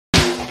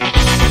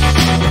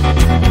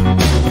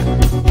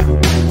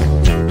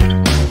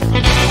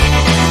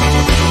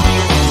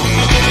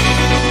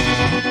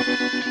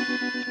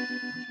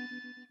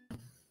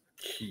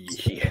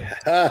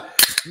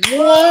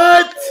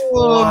What?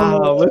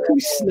 Wow, look who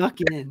snuck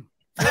in.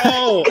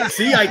 Bro,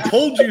 see, I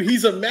told you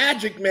he's a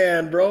magic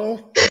man,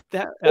 bro.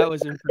 That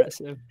was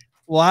impressive.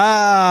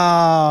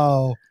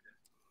 Wow.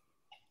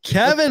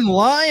 Kevin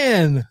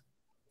Lyon.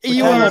 What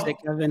time is it,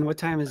 Kevin? What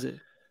time is it?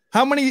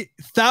 How many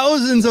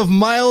thousands of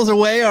miles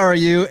away are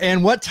you,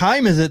 and what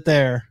time is it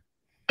there?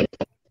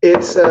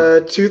 It's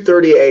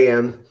 2:30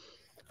 a.m.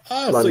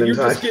 Oh, London so you're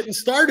time. just getting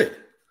started.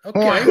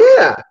 Okay.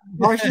 Yeah.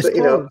 Bars are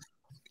closed.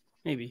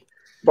 Maybe.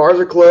 Bars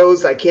are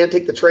closed. I can't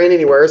take the train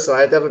anywhere, so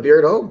I have to have a beer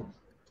at home.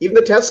 Even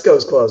the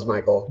Tesco's closed,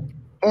 Michael.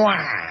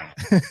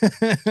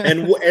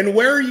 And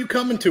where are you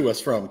coming to us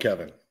from,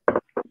 Kevin?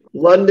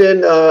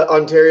 London,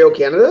 Ontario,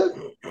 Canada.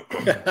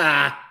 Try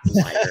that.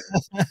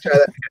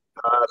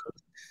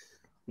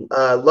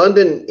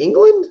 London,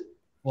 England.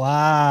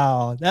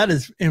 Wow, that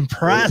is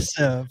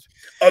impressive.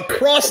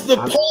 Across the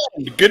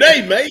pond. Good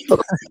day, mate.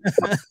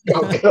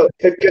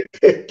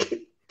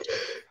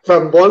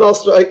 From one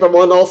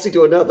Aussie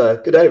to another.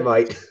 Good day,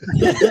 mate.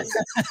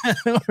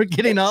 We're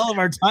getting all of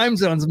our time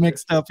zones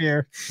mixed up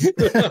here.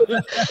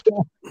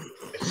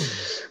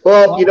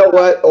 Well, you know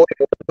what? Only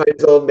one time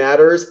zone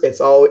matters. It's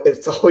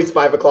always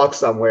 5 o'clock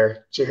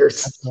somewhere.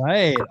 Cheers. That's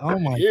right. Oh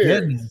my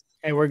goodness.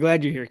 Hey, we're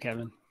glad you're here,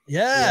 Kevin.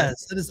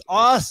 Yes, it is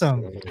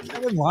awesome.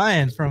 Kevin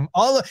Lyon from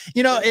all the,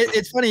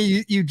 it's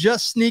funny. You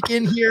just sneak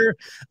in here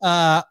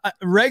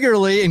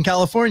regularly in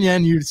California,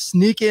 and you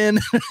sneak in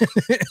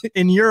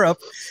in Europe.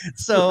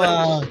 So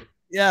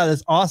yeah,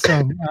 that's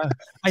awesome.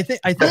 I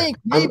think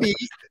maybe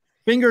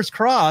fingers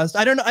crossed.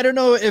 I don't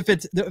know if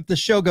the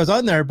show goes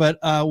on there, but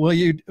will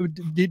you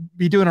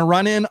be doing a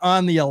run in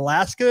on the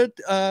Alaska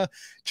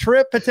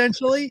trip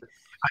potentially?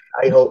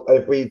 I hope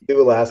if we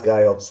do Alaska,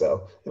 I hope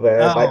so.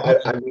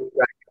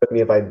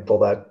 If I pull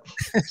that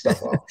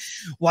stuff off.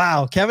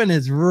 Wow, Kevin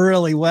is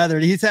really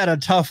weathered. He's had a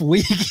tough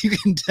week, you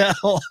can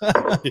tell.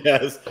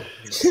 Yes.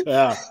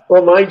 Yeah.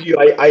 Well, mind you,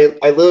 I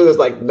literally was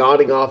like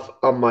nodding off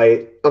on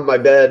my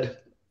bed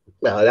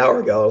an hour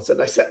ago, so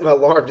I set my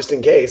alarm just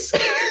in case.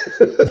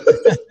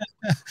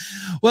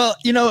 Well,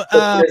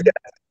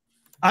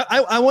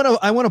 I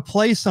want to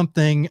play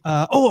something.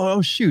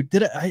 Oh shoot!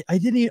 I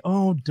didn't?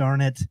 Oh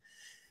darn it!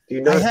 Do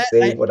you not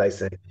save what I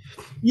say?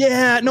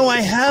 Yeah, no,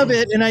 I have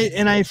it,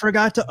 and I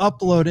forgot to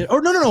upload it. Oh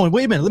no!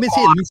 Wait a minute. Let me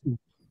see.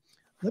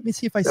 Let me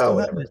see if I still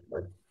have it.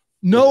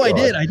 No, I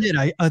did.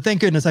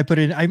 Thank goodness I put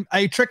it in.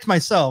 I tricked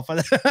myself.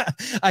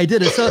 I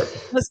did it. So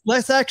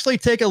let's actually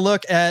take a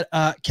look at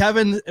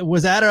Kevin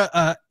was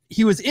at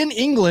he was in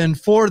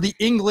England for the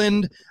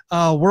England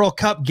World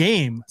Cup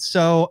game.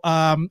 So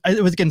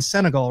it was against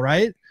Senegal,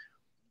 right?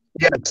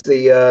 Yeah, it's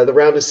the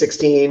round of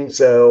 16.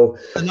 So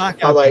the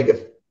knockout.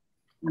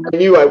 I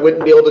knew I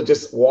wouldn't be able to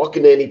just walk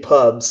into any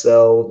pub,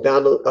 so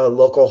found a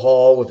local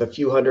hall with a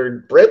few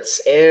hundred Brits,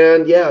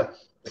 and yeah.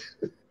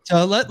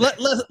 So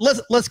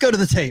let's go to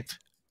the tape.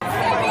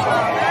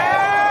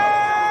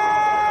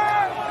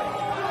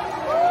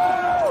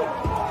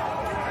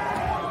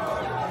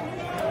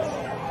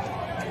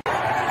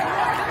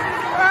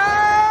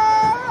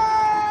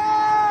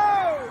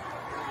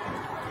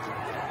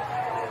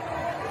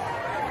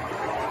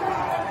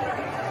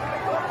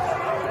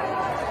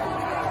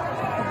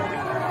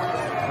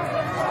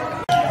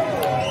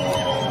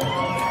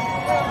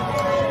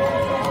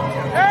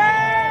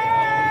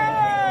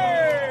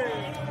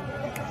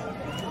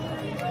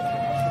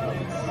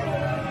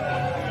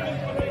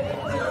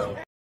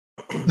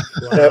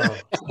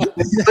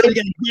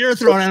 Beer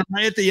thrown at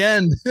right at the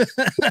end.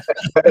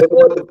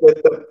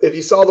 If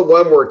you saw the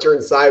one where it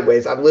turned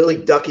sideways, I'm literally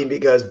ducking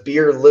because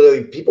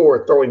people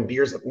were throwing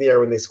beers up in the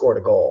air when they scored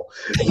a goal.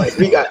 Like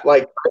we got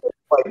like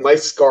my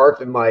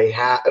scarf and my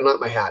hat, not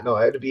my hat. No,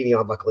 I had a beanie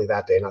on. Luckily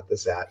that day, not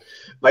this hat.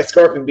 My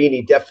scarf and beanie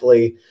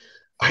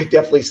I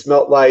definitely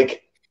smelled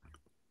like.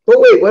 But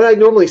wait, what I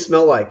normally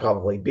smell like?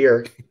 Probably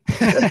beer.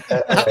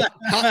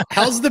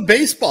 How's the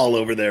baseball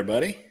over there,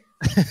 buddy?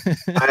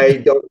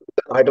 I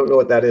don't know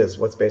what that is.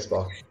 What's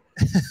baseball?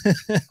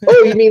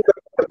 Oh, you mean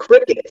the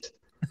cricket?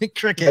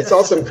 Cricket. I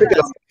saw some cricket.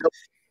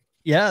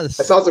 Yes.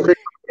 I saw some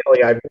cricket.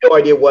 I have no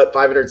idea what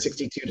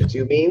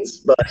 562-2 means,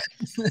 but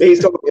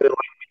based on before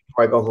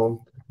I go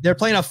home. They're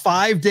playing a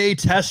 5-day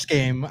test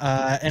game,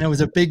 and it was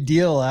a big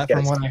deal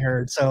from what I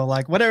heard. So,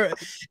 like, whatever,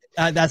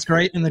 that's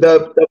great. And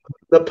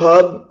the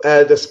pub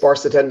had a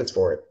sparse attendance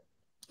for it.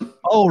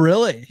 Oh,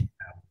 really?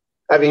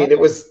 I mean, it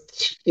was,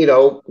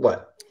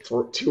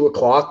 2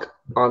 o'clock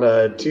on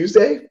a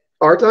Tuesday,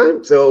 our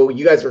time. So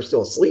you guys were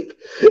still asleep.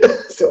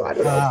 So I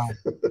don't know.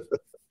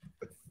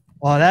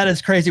 Well, that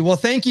is crazy. Well,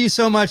 thank you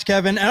so much,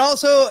 Kevin. And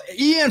also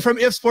Ian from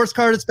If Sports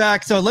Card is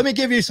back. So let me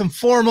give you some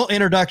formal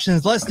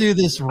introductions. Let's do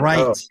this right.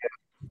 Oh,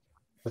 yeah.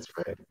 That's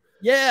right.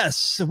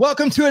 Yes.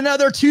 Welcome to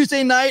another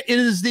Tuesday night. It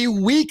is the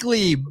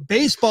weekly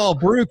Baseball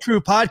Brew Crew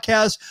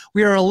podcast.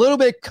 We are a little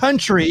bit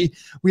country.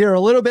 We are a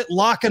little bit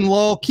lock and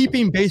low,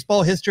 keeping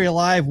baseball history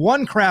alive,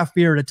 one craft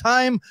beer at a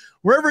time.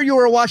 Wherever you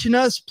are watching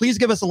us, please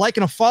give us a like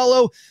and a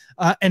follow.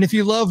 And if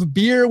you love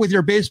beer with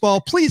your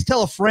baseball, please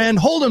tell a friend,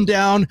 hold them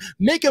down,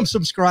 make them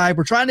subscribe.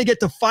 We're trying to get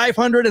to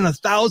 500 and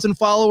 1,000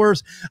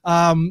 followers.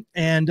 We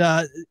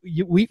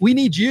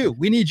need you.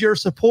 We need your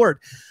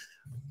support.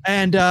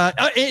 And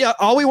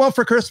all we want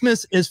for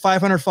Christmas is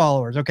 500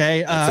 followers.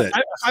 Okay.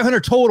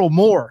 500 total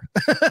more.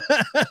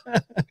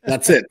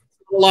 That's it.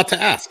 A lot to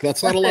ask.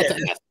 That's not a lot to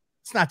ask.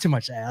 It's not too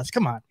much to ask.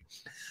 Come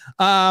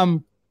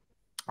on.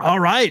 All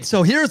right.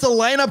 So here's the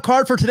lineup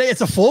card for today.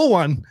 It's a full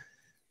one.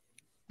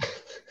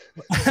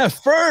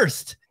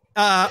 First,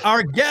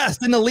 our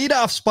guest in the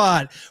leadoff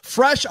spot,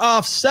 fresh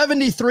off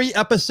 73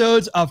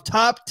 episodes of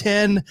Top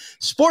 10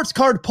 Sports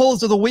Card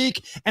Pulls of the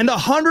Week and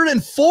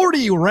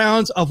 140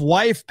 rounds of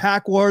Wife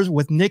Pack Wars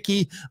with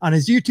Nikki on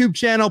his YouTube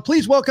channel.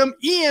 Please welcome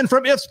Ian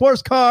from If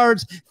Sports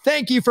Cards.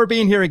 Thank you for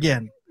being here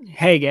again.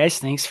 Hey guys,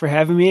 thanks for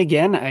having me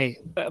again.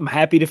 I'm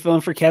happy to fill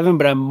in for Kevin,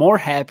 but I'm more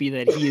happy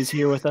that he is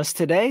here with us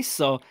today.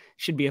 So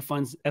should be a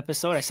fun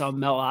episode. I saw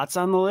Mel Ott's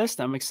on the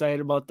list. I'm excited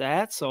about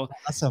that. So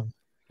awesome.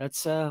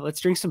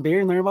 Let's drink some beer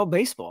and learn about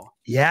baseball.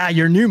 Yeah,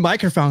 your new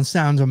microphone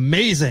sounds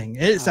amazing.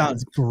 It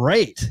sounds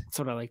great. That's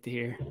what I like to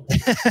hear.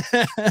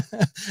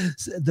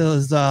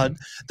 Those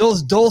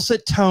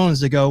dulcet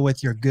tones to go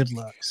with your good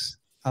looks.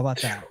 How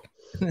about that?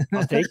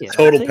 I'll take it.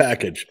 Total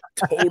package.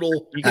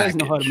 Total. You guys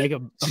know how to make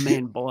a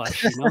man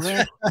blush. You know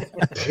that?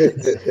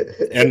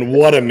 And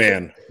what a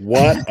man!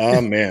 What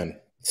a man!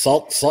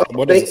 Salt.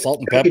 What is it? Salt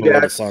and Pepper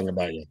wrote a song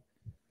about you.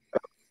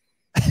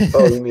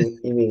 Oh, you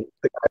mean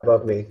the guy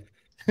above me?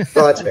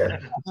 Oh, that's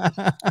fair.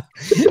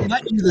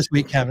 Not you this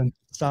week, Kevin.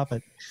 Stop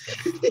it.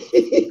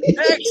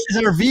 Next is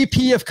our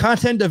VP of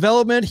Content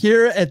Development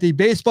here at the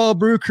Baseball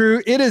Brew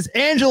Crew. It is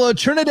Angelo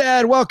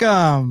Trinidad.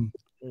 Welcome.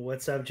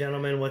 What's up,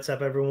 gentlemen? What's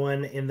up,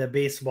 everyone in the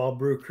Baseball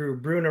Brew Crew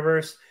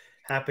Brewniverse?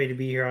 Happy to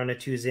be here on a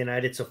Tuesday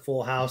night. It's a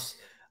full house,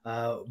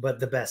 but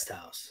the best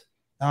house.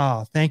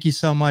 Oh, thank you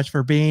so much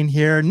for being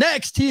here.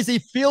 Next, he's the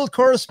field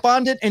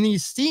correspondent and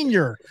he's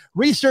senior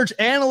research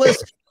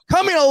analyst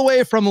coming all the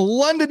way from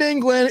London,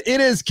 England. It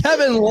is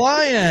Kevin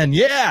Lyon.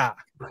 Yeah.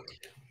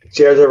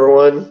 Cheers,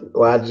 everyone.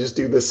 Glad to just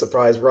do this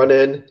surprise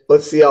run-in.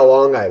 Let's see how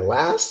long I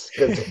last.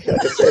 Because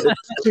like I said,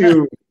 it's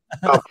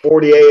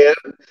 2:40 a.m.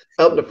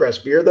 Helping to fresh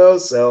beer, though.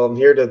 So I'm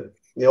here to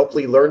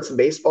hopefully learn some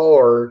baseball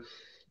or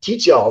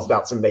teach y'all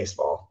about some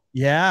baseball.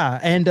 Yeah,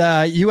 and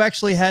you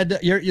actually had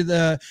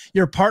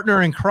your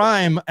partner in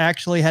crime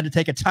actually had to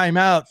take a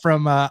timeout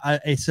from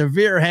a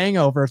severe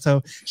hangover.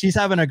 So she's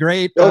having a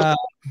great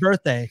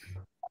birthday.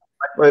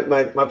 My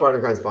partner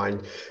in crime's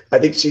fine. I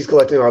think she's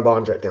collecting our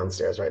laundry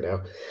downstairs right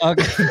now.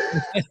 Okay.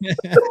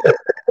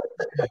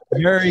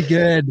 Very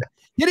good.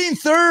 Hitting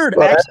third,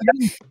 Well,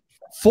 actually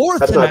fourth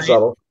that's tonight. not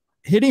subtle.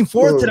 Hitting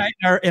fourth tonight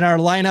in our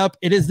lineup,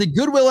 it is the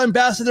Goodwill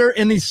Ambassador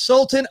and the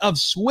Sultan of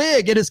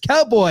Swig. It is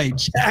Cowboy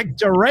Jack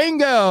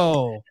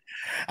Durango.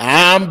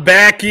 I'm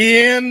back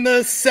in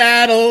the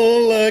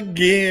saddle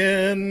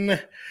again,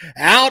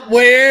 out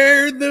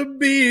where the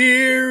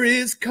beer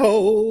is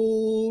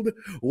cold,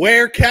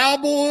 where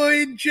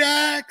Cowboy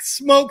Jack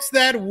smokes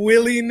that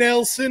Willie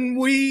Nelson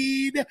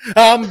weed.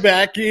 I'm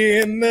back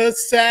in the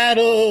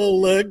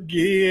saddle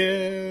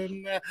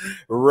again,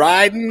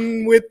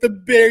 riding with the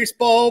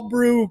Baseball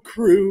Brew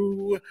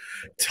Crew,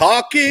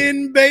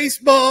 talking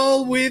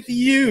baseball with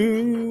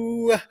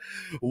you,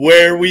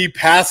 where we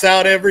pass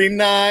out every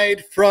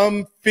night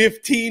from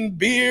 15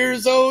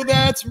 beers. Oh,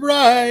 that's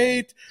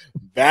right.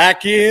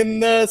 Back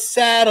in the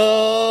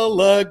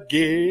saddle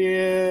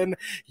again.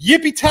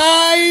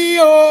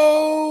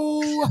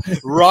 Yippee-tie-yo,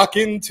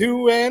 rocking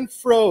to and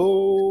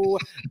fro.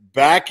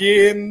 Back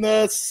in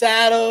the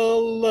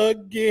saddle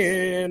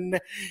again.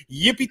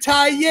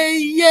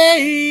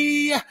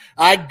 Yippee-tie-yay-yay,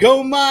 I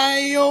go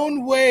my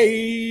own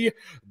way.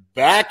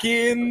 Back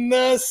in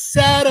the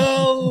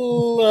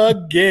saddle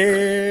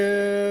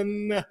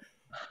again.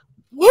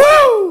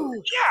 Woo!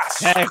 Yes!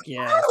 Heck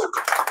yeah.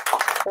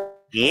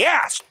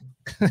 Yes!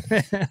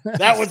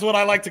 That was what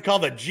I like to call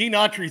the Gene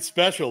Autry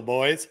special,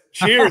 boys.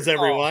 Cheers,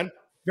 everyone.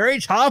 Very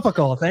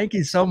topical. Thank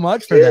you so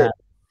much for that.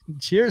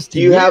 Cheers to Do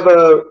you have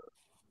a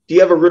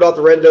Rudolph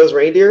the Red-Nosed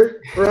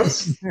Reindeer for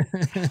us?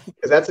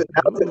 Because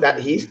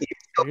he's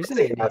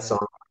singing that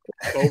song.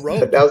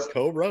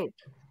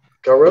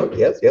 Co-wrote.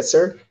 Yes,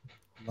 sir.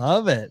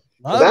 Love it.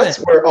 That's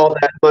where all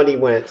that money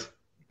went.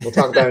 We'll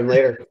talk about him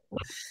later.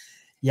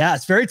 Yeah,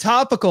 it's very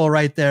topical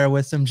right there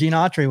with some Gene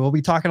Autry. We'll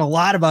be talking a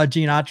lot about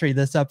Gene Autry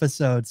this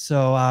episode.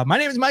 So my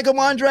name is Michael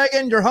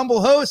Mondragon, your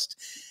humble host,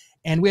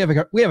 and we have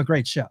a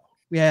great show.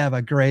 We have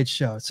a great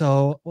show.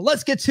 So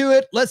let's get to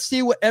it. Let's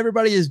see what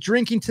everybody is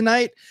drinking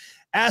tonight.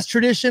 As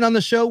tradition on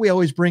the show, we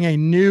always bring a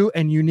new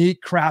and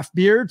unique craft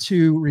beer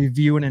to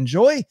review and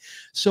enjoy.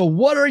 So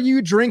what are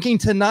you drinking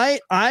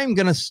tonight? I'm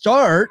going to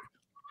start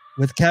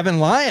with Kevin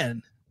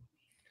Lyon.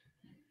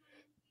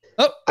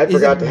 Oh, I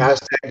forgot to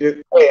hashtag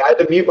do. Hey, I had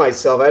to mute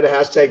myself. I had to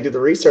hashtag do the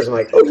research. I'm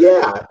like, oh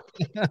yeah.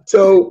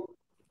 So,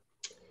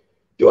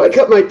 do I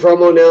cut my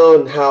promo now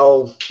on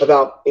how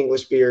about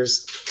English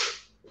beers?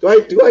 Do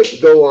I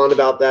go on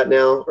about that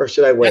now, or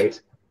should I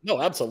wait?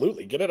 No,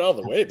 absolutely. Get it out of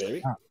the way,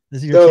 baby.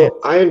 This is your chance.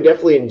 I am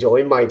definitely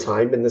enjoying my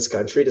time in this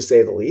country, to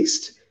say the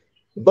least.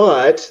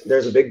 But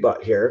there's a big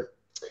but here.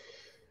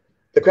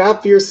 The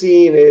craft beer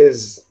scene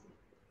is,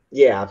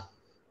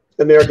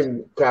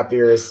 American craft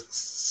beer is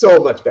so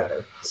much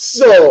better.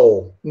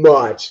 So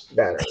much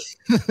better.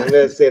 I'm going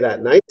to say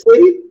that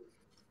nicely.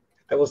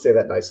 I will say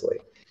that nicely.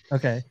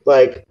 Okay.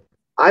 Like,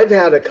 I've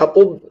had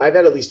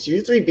at least 2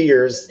 or 3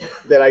 beers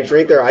that I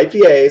drink. They're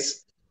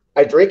IPAs.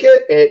 I drink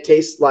it, and it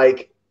tastes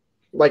like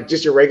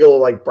just your regular,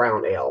 like,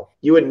 brown ale.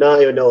 You would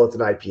not even know it's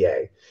an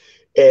IPA.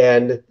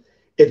 And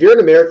if you're an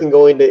American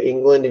going to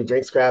England and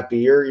drinks craft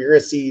beer, you're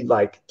going to see,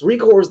 like,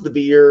 3/4 of the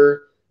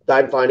beer that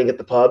I'm finding at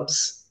the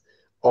pubs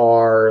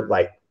are,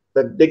 like,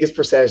 the biggest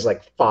percentage,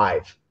 like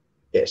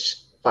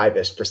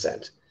 5-ish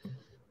percent.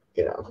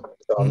 You know?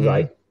 So I'm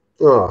like,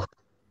 yeah.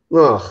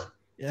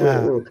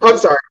 I'm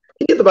sorry.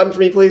 Can you hit the button for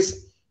me,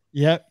 please?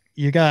 Yep,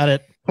 you got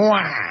it.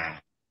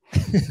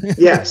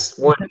 Yes,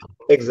 one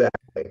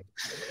exactly.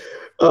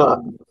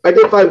 I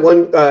did find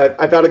one.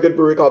 I found a good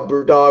brewery called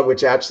Brewdog,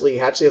 which actually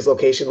has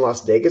location in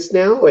Las Vegas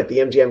now at the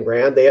MGM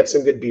Grand. They have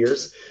some good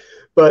beers,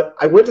 but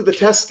I went to the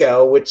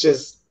Tesco, which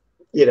is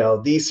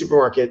the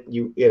supermarket,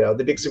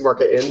 the big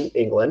supermarket in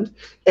England,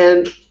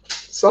 and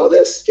saw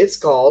this. It's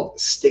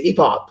called Sticky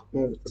Pop,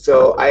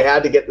 so I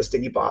had to get the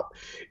Sticky Pop.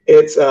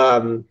 It's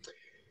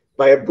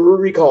by a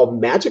brewery called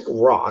Magic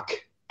Rock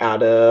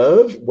out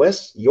of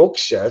West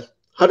Yorkshire,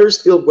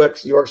 Huddersfield,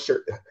 West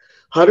Yorkshire,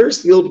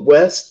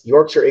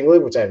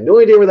 England, which I have no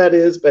idea where that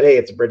is, but hey,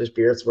 it's a British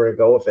beer, so we're going to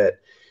go with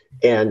it.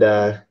 And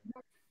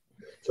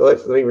so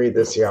let me read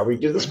this here. I'll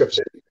read you the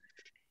description.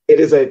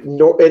 It's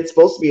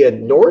supposed to be a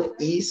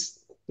Northeast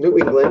New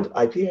England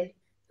IPA.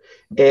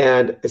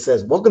 And it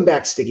says, welcome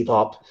back, Sticky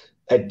Pop,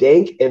 a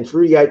dank and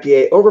fruity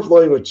IPA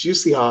overflowing with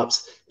juicy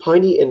hops,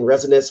 piney and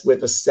resinous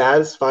with a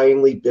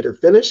satisfyingly bitter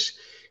finish.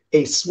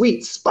 A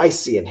sweet,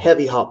 spicy, and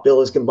heavy hop bill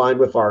is combined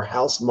with our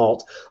house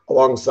malt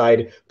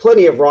alongside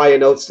plenty of rye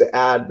and oats to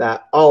add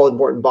that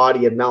all-important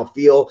body and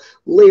mouthfeel.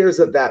 Layers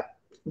of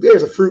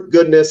fruit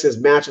goodness is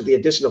matched with the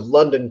addition of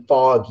London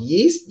Fog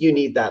yeast. You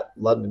need that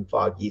London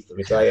Fog yeast, let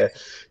me tell you.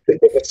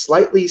 A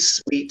slightly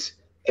sweet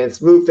and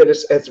smooth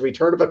finish as the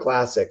return of a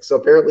classic. So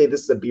apparently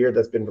this is a beer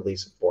that's been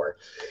released before.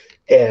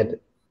 And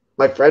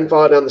my friend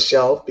found it on the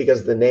shelf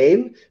because of the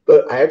name,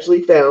 but I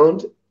actually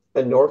found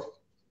a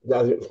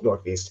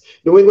Northeast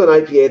New England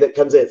IPA that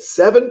comes in at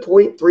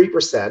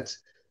 7.3%,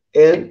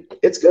 and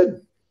it's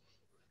good.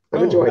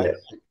 I'm enjoying it.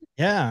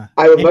 Yeah,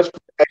 I would much.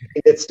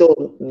 It's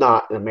still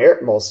not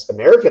most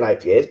American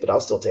IPAs, but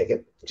I'll still take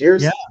it.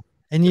 Cheers. Yeah,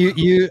 and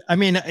you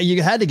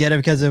had to get it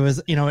because it was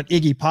an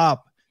Iggy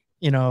Pop,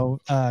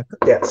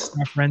 yes,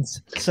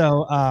 reference.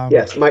 So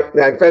yes, my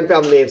friend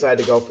found the name, so I had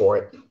to go for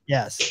it.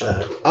 Yes,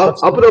 I'll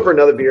put over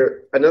another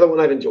beer, another one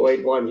I've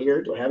enjoyed while I'm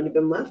here. Do I have any of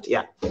them left?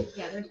 Yeah.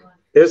 Yeah, there's one.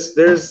 There's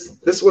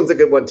this one's a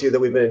good one too that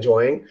we've been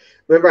enjoying.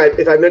 Remember,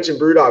 if I mentioned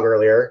Brewdog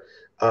earlier,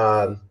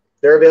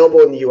 they're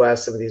available in the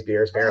U.S. Some of these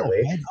beers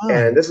apparently,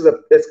 and this is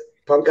it's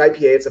Punk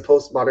IPA. It's a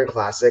postmodern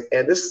classic,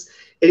 and this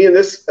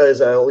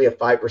is only a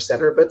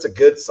 5%er, but it's a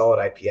good solid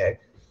IPA.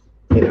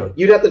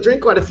 You'd have to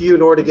drink quite a few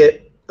in order to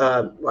get.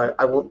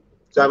 I won't.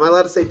 So am I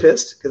allowed to say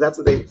pissed? Because that's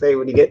what they say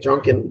when you get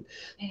drunk in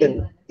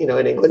England. You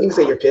can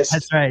say you're pissed.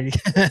 That's right.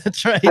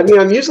 That's right. I mean,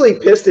 I'm usually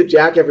pissed at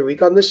Jack every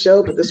week on this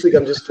show, but this week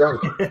I'm just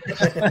drunk.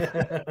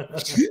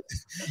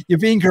 You're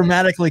being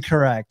grammatically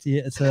correct.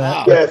 Yes,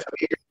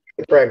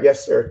 correct.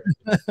 Yes, sir.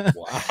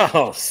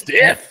 Wow,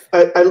 stiff.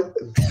 I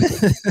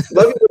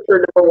love you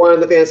for number 1 in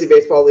the Fantasy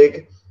Baseball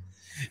League.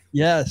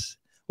 Yes.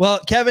 Well,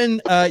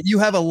 Kevin, you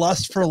have a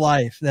lust for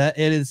life. That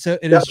it is so.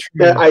 It is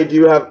true. I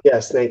do have.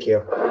 Yes, thank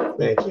you.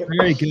 Thank you.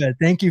 Very good.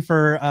 Thank you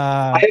for.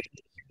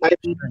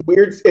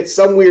 It's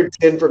some weird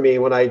sin for me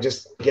when I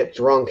just get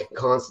drunk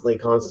constantly.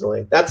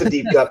 That's a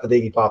deep cut for the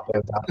Iggy Pop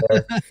fans out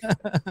there.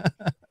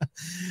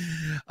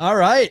 All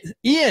right,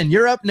 Ian,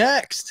 you're up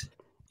next.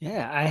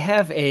 Yeah, I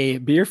have a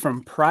beer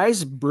from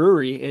Prize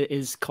Brewery. It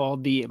is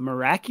called the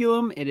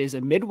Miraculum. It is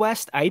a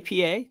Midwest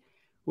IPA,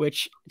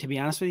 which, to be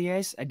honest with you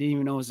guys, I didn't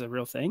even know was a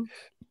real thing.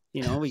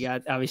 We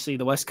got obviously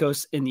the West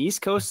Coast and the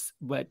East Coast,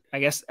 but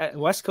I guess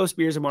West Coast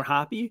beers are more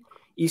hoppy,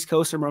 East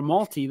Coast are more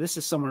malty. This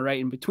is somewhere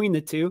right in between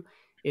the two.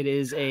 It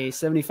is a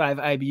 75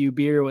 IBU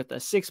beer with a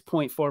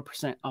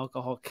 6.4%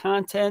 alcohol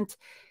content.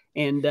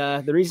 And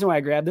the reason why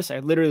I grabbed this, I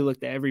literally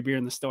looked at every beer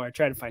in the store. I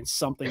tried to find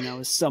something that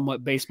was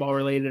somewhat baseball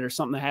related or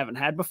something I haven't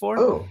had before.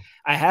 Oh.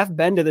 I have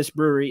been to this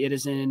brewery. It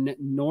is in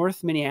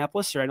North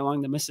Minneapolis, right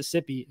along the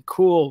Mississippi.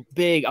 Cool,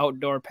 big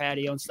outdoor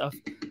patio and stuff.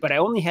 But I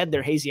only had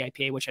their hazy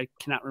IPA, which I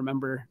cannot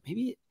remember.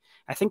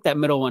 I think that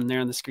middle one there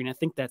on the screen, I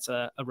think that's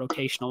a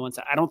rotational one.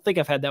 So I don't think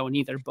I've had that one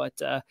either.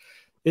 But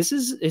this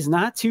is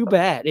not too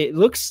bad. It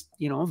looks,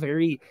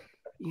 very,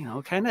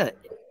 kind of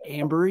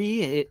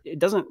ambery. It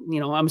doesn't,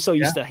 I'm so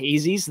used to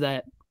hazies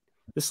that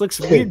This looks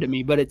weird to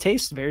me, but it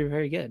tastes very,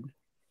 very good.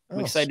 I'm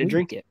excited to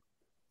drink it.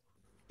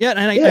 Yeah, and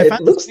I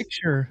found this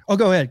picture. Oh,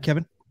 go ahead,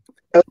 Kevin.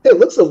 It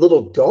looks a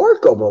little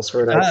dark almost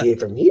for an IPA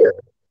from here.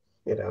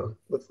 You know,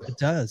 it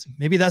does.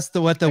 Maybe that's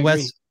the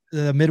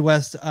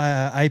Midwest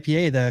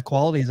IPA. The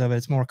qualities of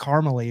it's more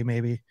caramely.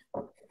 Maybe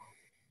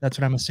that's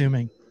what I'm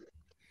assuming.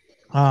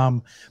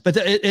 But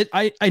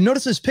I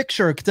noticed this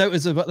picture because that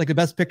was like the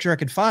best picture I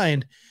could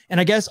find, and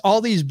I guess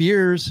all these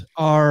beers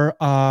are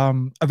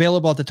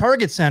available at the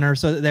Target Center,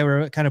 so they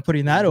were kind of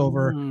putting that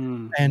over.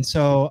 And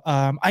so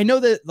I know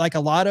that like a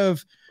lot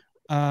of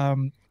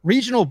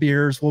regional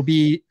beers will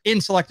be in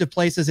selective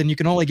places, and you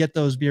can only get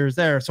those beers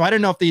there. So I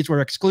don't know if these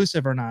were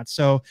exclusive or not.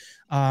 So,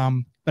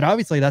 but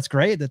obviously that's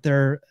great that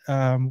they're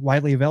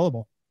widely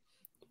available.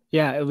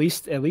 Yeah, at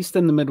least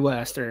in the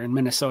Midwest, or in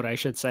Minnesota, I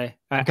should say.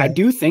 I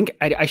do think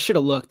I should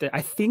have looked.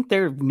 I think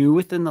they're new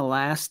within the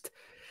last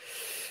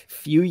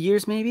few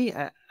years, maybe.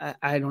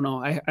 I don't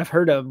know. I've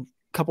heard a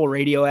couple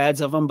radio ads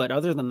of them, but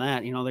other than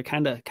that, you know, they're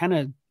kind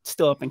of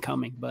still up and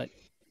coming. But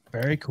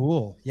very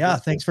cool. Yeah,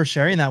 thanks for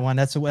sharing that one.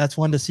 That's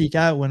one to seek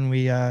out when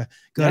we go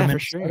to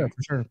Minnesota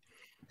for sure.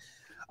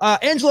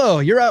 Angelo,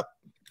 you're up.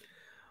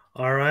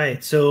 All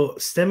right. So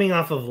stemming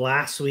off of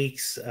last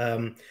week's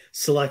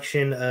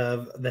selection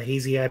of the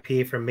hazy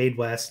IPA from Made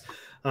West,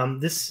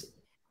 this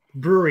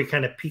brewery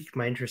kind of piqued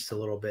my interest a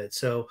little bit.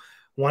 So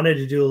wanted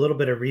to do a little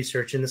bit of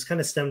research, and this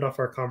kind of stemmed off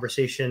our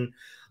conversation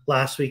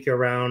last week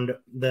around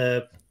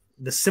the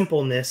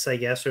simpleness, I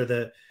guess, or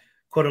the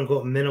quote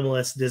unquote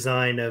minimalist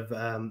design of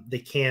the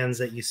cans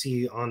that you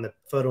see on the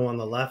photo on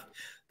the left.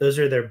 Those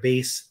are their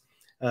base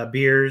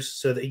beers.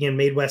 So again,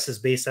 Made West is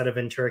based out of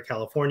Ventura,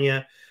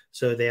 California.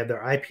 So they have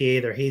their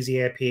IPA, their hazy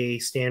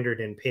IPA, standard,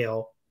 and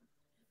pale.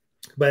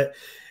 But,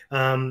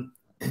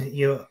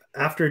 you know,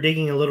 after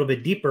digging a little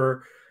bit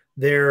deeper,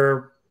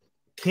 their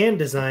can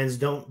designs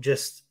don't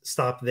just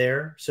stop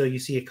there. So you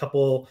see a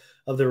couple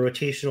of the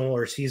rotational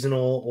or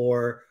seasonal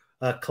or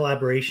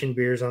collaboration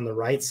beers on the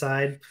right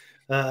side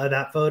of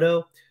that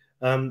photo.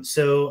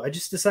 So I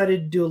just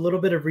decided to do a little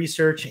bit of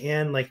research,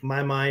 and like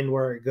my mind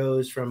where it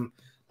goes from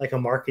like a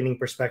marketing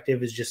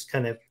perspective is just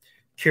kind of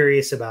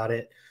curious about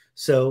it.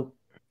 So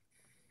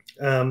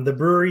the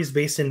brewery is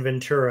based in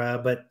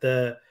Ventura, but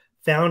the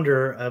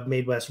founder of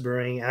Made West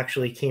Brewing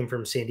actually came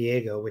from San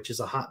Diego, which is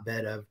a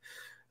hotbed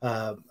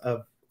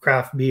of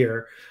craft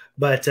beer.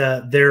 But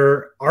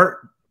their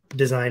art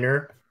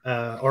designer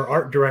or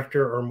art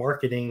director or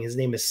marketing, his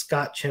name is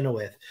Scott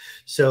Chenoweth.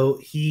 So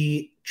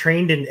he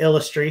trained in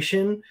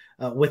illustration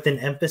with an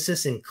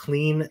emphasis in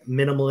clean,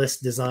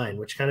 minimalist design,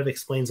 which kind of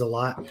explains a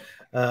lot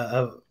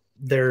of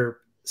their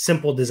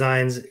simple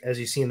designs, as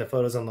you see in the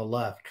photos on the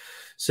left.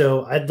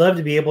 So I'd love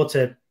to be able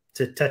to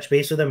touch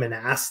base with them and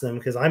ask them,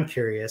 because I'm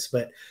curious.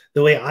 But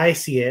the way I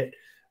see it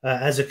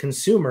as a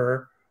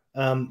consumer,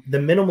 the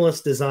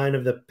minimalist design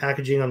of the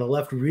packaging on the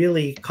left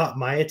really caught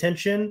my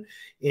attention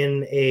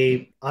in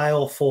a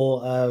aisle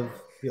full of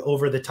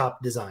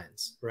over-the-top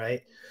designs,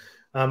 right?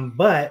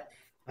 But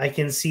I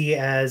can see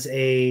as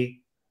a,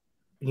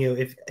 you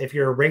know, if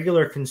you're a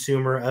regular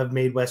consumer of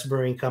Made West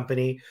Brewing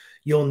Company,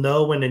 you'll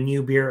know when a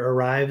new beer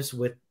arrives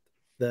with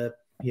the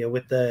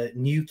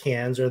new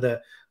cans or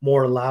the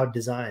more loud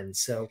designs.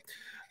 So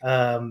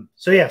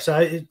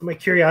my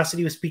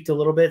curiosity was piqued a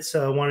little bit.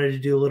 So I wanted to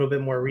do a little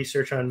bit more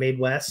research on Made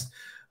West,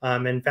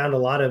 and found a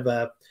lot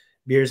of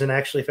beers, and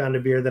actually found a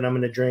beer that I'm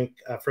going to drink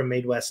from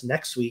Made West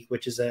next week,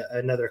 which is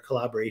another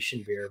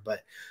collaboration beer.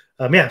 But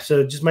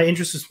so just my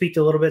interest was piqued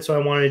a little bit. So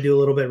I wanted to do a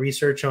little bit of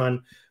research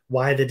on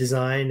why the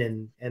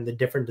design and the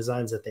different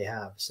designs that they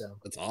have. So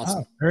that's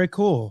awesome. Oh, very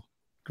cool.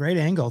 Great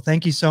angle.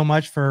 Thank you so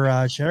much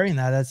for sharing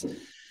that. That's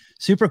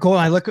super cool.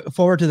 I look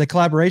forward to the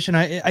collaboration.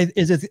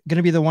 Is it going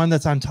to be the one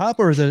that's on top,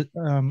 or is it,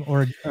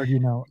 or you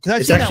know?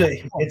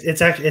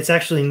 It's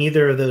actually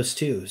neither of those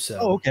two. So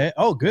okay.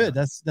 Oh, good.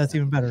 That's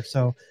even better.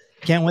 So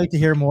can't wait to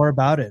hear more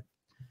about it.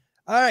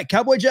 All right,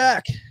 Cowboy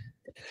Jack.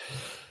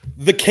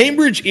 The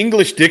Cambridge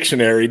English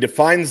Dictionary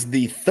defines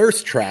the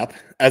thirst trap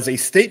as a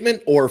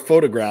statement or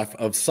photograph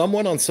of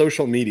someone on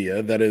social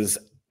media that is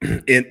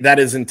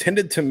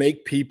intended to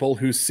make people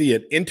who see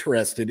it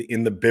interested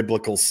in the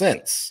biblical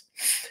sense.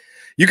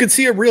 You can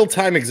see a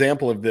real-time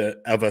example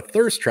of a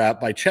thirst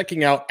trap by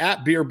checking out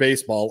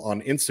 @BeerBaseball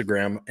on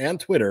Instagram and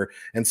Twitter,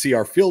 and see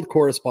our field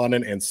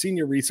correspondent and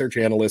senior research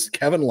analyst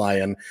Kevin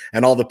Lyon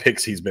and all the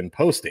pics he's been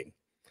posting.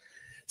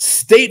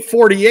 State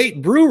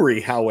 48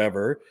 Brewery,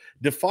 however,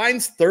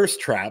 defines thirst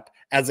trap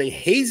as a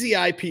hazy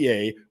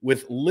IPA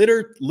with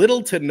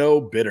little to no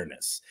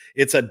bitterness.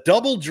 It's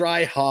double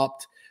dry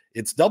hopped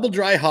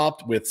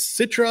with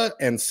Citra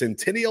and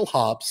Centennial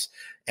hops,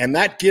 and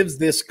that gives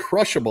this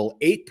crushable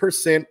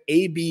 8%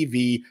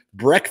 ABV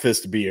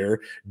breakfast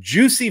beer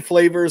juicy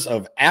flavors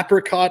of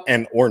apricot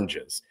and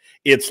oranges.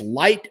 Its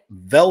light,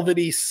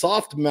 velvety,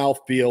 soft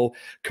mouthfeel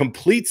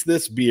completes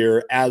this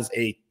beer as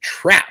a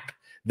trap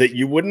that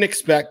you wouldn't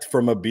expect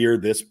from a beer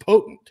this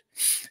potent.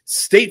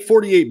 State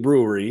 48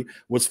 Brewery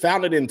was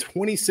founded in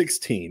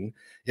 2016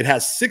 It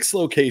has 6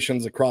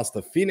 locations across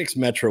the Phoenix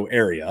metro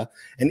area,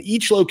 and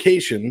each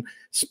location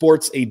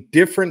sports a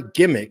different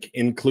gimmick,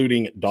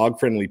 including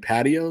dog-friendly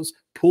patios,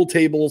 pool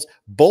tables,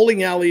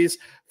 bowling alleys,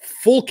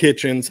 full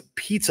kitchens,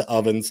 pizza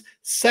ovens,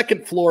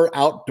 second floor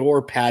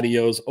outdoor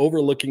patios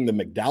overlooking the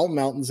McDowell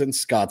Mountains in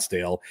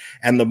Scottsdale,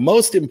 and the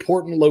most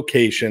important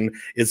location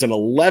is an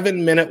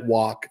 11-minute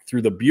walk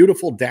through the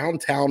beautiful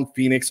downtown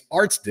Phoenix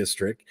Arts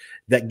District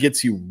that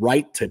gets you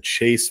right to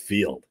Chase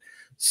Field.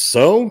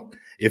 So,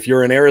 if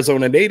you're an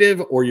Arizona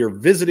native or you're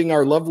visiting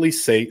our lovely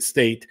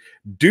state,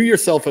 do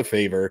yourself a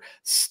favor,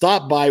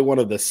 stop by one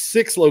of the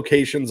 6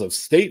 locations of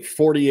State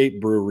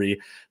 48 Brewery,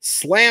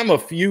 slam a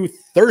few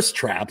thirst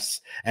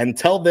traps, and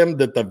tell them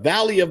that the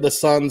Valley of the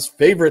Sun's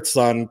favorite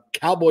son,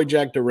 Cowboy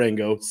Jack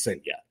Durango,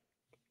 sent you.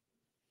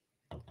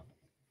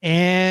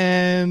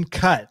 And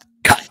cut.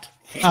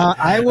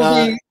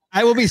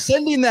 I will be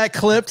sending that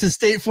clip to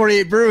State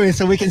 48 Brewing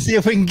so we can see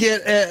if we can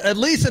get at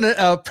least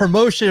a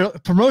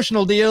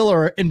promotional deal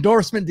or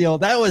endorsement deal.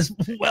 That was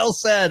well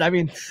said. I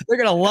mean, they're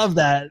gonna love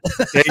that.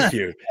 Thank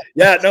you.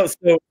 Yeah, no.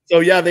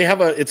 So yeah, they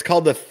have it's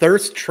called the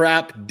Thirst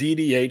Trap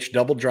DDH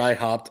Double Dry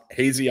Hopped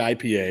Hazy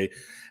IPA.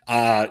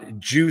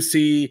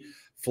 Juicy,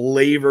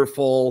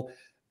 flavorful.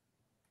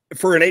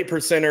 For an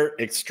 8%er,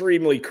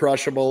 extremely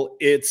crushable.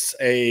 It's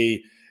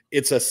a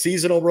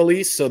seasonal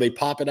release, so they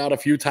pop it out a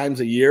few times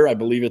a year. I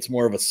believe it's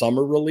more of a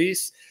summer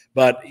release,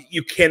 but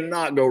you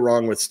cannot go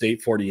wrong with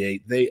State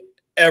 48.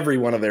 Every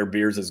one of their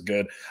beers is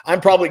good. I'm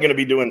probably going to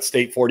be doing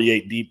State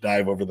 48 deep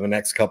dive over the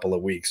next couple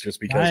of weeks just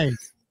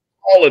because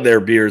all of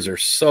their beers are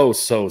so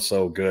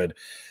good.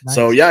 Nice.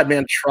 So yeah,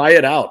 man, try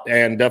it out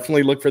and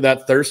definitely look for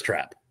that thirst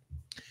trap.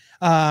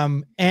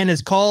 And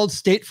it's called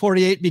State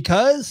 48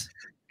 because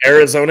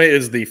Arizona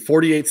is the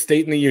 48th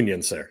state in the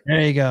union, sir.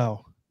 There you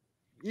go.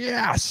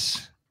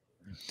 Yes.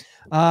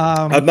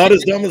 I'm not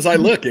as dumb as I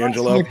look,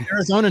 Angelo.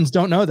 Arizonans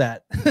don't know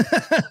that.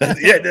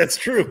 Yeah, that's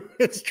true.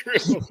 It's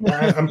true.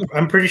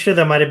 I'm pretty sure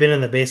that might have been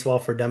in the Baseball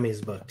for Dummies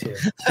book too.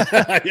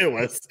 It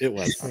was.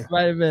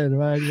 Might have been.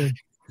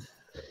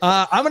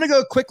 I'm going to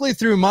go quickly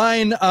through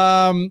mine.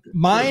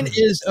 Mine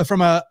is from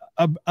a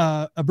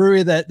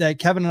brewery that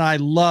Kevin and I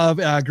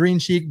love, Green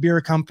Cheek Beer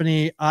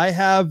Company. I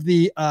have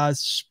the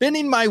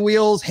Spinning My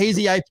Wheels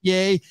Hazy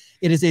IPA.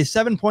 It is a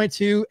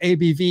 7.2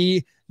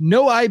 ABV,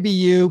 no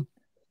IBU.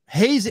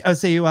 Hazy, I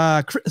say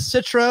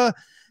Citra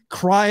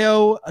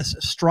Cryo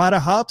Strata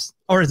hops,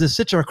 or is it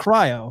Citra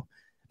Cryo?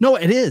 No,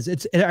 it is.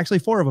 It's actually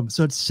 4 of them.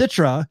 So it's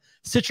Citra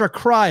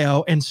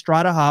Cryo, and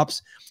Strata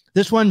hops.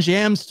 This one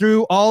jams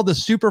through all the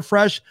super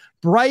fresh,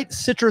 bright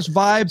citrus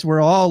vibes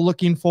we're all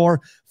looking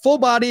for.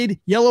 Full-bodied,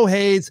 yellow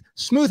haze,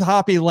 smooth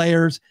hoppy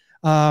layers.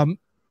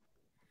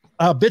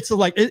 Bits of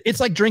it's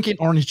like drinking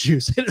orange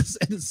juice.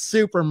 It's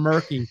super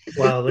murky.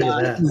 Wow, look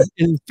at that!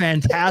 It's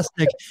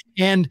fantastic.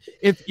 And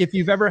if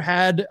you've ever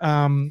had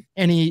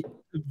any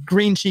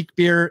Green Cheek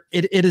beer,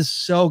 it is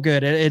so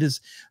good. It is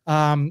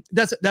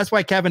that's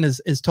why Kevin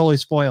is totally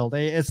spoiled.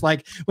 It's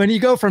like when you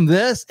go from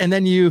this and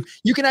then you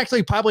can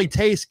actually probably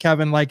taste,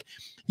 Kevin, like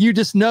you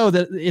just know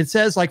that it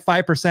says like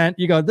 5%.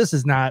 You go, this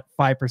is not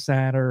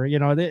 5%, or you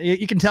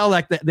can tell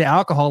like the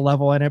alcohol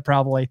level in it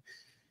probably.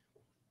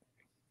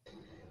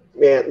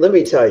 Man, let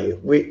me tell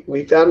you, we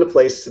found a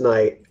place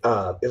tonight.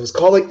 It was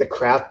called like the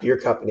Craft Beer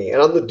Company,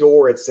 and on the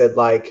door it said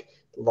like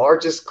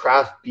largest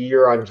craft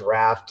beer on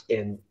draft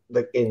in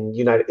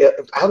United.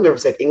 I've never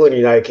said England or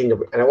United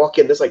Kingdom. And I walk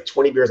in, there's like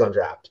 20 beers on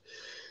draft.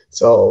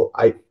 So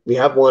we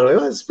have one. Oh,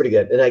 this is pretty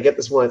good. And I get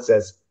this one that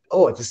says,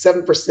 oh, it's a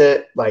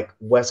 7% like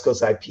West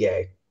Coast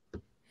IPA.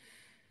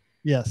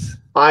 Yes.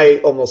 I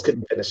almost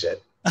couldn't finish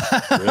it.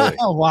 Really?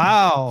 Oh,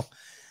 wow.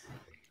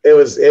 It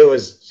was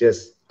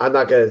just. I'm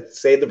not gonna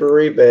say the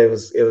brewery, but it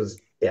was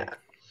yeah.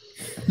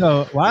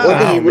 No, wow.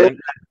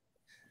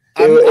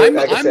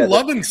 I'm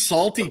loving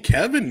salty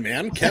Kevin,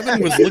 man.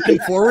 Kevin was looking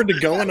forward to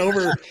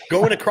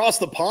going across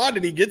the pond,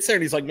 and he gets there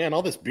and he's like, man,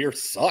 all this beer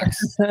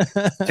sucks.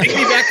 Take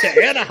me back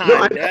to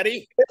Anaheim,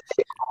 Daddy.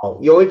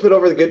 You only put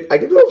over the good. I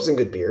can put over some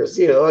good beers.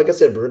 Like I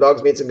said,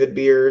 Brewdog's made some good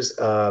beers.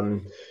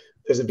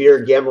 There's a beer,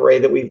 Gamma Ray,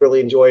 that we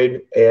really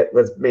enjoyed. It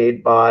was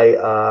made by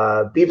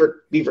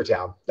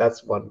Beavertown.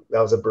 That's one.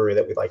 That was a brewery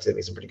that we liked. They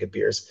made some pretty good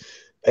beers.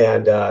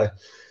 And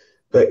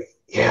but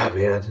yeah,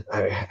 man,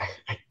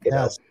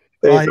 the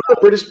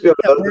British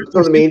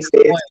from the main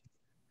states.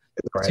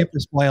 Right. Super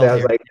spoiled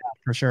here, like,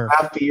 for sure.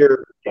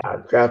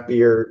 Craft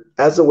beer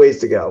has a ways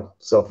to go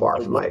so far,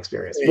 from my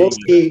experience. We'll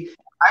see.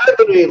 I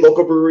haven't been to any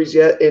local breweries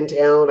yet in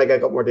town. I got a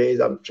couple more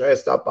days. I'm trying to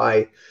stop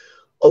by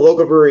a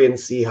local brewery and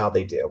see how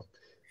they do.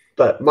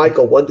 But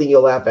Michael, one thing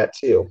you'll laugh at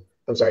too.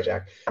 I'm sorry,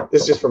 Jack.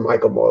 This is just for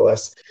Michael, more or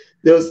less.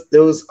 There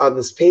was on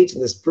this page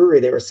in this brewery,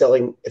 they were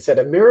selling, it said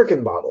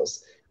American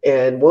bottles.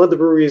 And one of the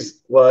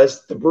breweries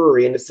was the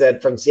brewery, and it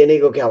said from San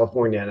Diego,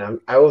 California. And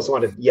I always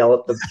want to yell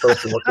at the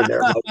person working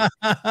there.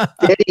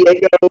 San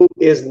Diego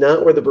is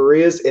not where the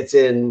brewery is. It's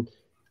in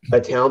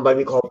a town by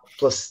me called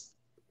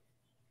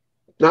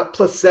not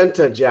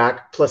Placenta,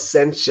 Jack,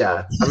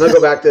 Placentia. I'm going to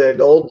go back to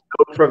an old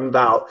joke from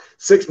about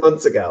 6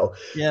 months ago.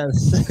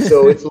 Yes.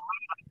 So it's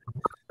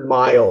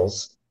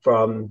miles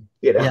from,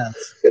 you know. Yes.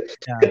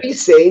 Yeah. Could be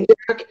saying,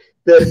 Jack,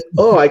 that,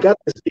 oh, I got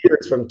this beer.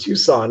 It's from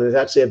Tucson, and it's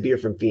actually a beer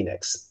from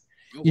Phoenix.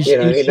 You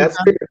know, and that's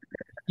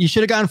you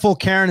should have gone full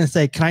Karen and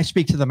say, "Can I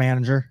speak to the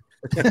manager?"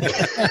 Well,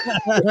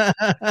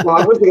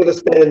 I wasn't going to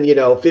spend, you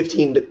know,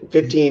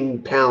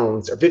 15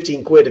 pounds or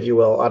 15 quid, if you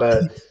will, on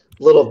a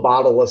little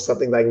bottle of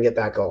something that I can get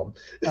back home.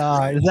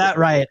 Is that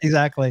right?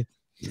 Exactly.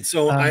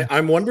 So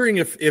I'm wondering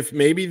if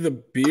maybe the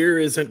beer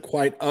isn't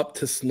quite up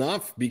to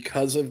snuff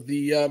because of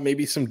the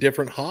maybe some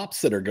different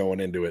hops that are going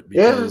into it.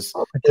 Because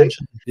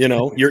you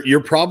know,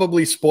 you're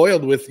probably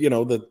spoiled with, you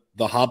know, the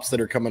hops that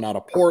are coming out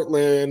of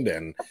Portland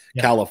and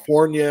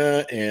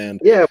California, and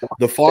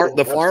the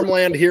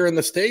farmland here in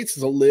the States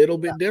is a little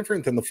bit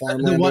different than the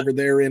farmland over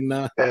there in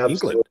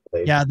England.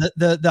 Yeah,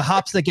 the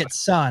hops that get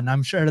sun.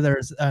 I'm sure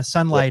there's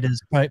sunlight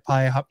is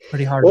probably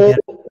pretty hard to get.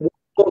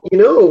 Well, you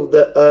know,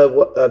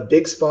 a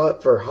big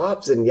spot for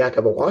hops in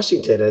Yakima,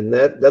 Washington, and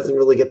that doesn't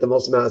really get the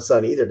most amount of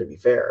sun either, to be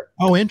fair.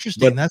 Oh,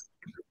 interesting. But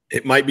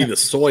it might be the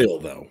soil,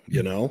 though,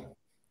 you know?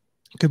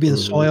 Could be the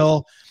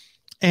soil.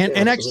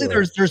 And actually,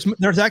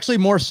 there's actually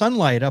more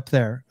sunlight up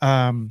there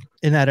in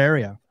that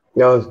area.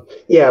 No,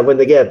 when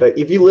they get, but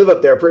if you live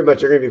up there, pretty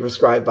much you're going to be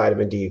prescribed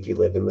vitamin D if you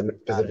live in the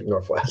Pacific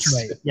Northwest.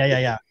 That's right.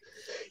 Yeah.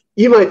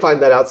 You might find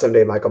that out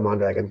someday, Michael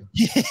Mondragon.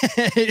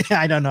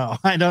 I don't know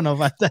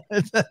about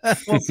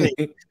that. We'll see.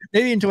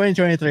 Maybe in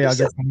 2023, I'll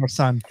get some more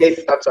sun.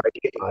 I'm sorry,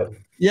 K5.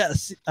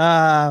 Yes.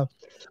 All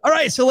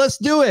right, so let's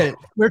do it.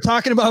 We're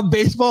talking about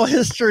baseball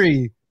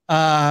history.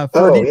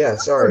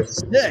 Sorry.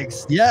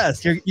 Six.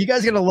 Yes, you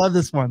guys are gonna love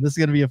this one. This is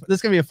gonna be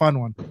a fun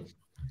one.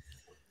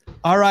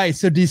 All right,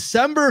 so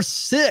December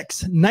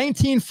 6,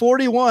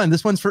 1941.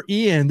 This one's for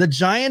Ian. The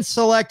Giants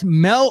select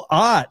Mel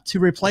Ott to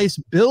replace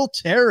Bill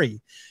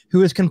Terry, who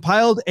has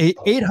compiled a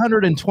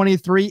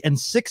 823 and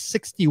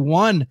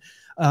 661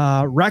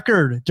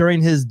 record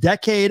during his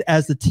decade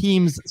as the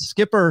team's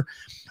skipper.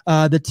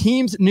 The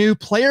team's new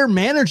player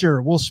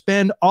manager will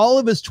spend all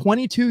of his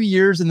 22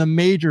 years in the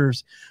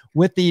majors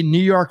with the New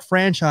York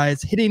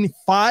franchise, hitting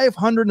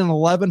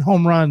 511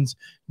 home runs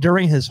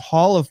during his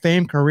Hall of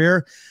Fame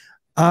career.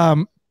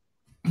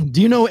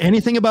 Do you know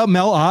anything about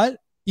Mel Ott,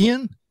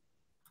 Ian?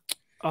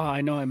 Oh,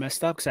 I know I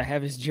messed up because I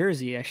have his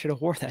jersey. I should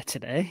have wore that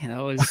today. That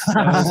was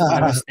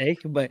my mistake.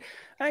 But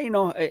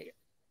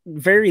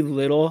very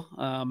little.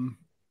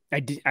 I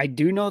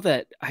do know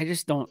that I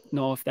just don't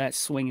know if that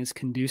swing is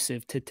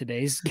conducive to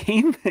today's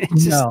game.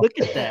 Look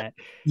at that.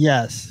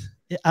 Yes.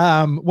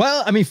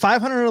 Well, I mean,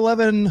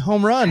 511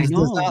 home runs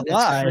does not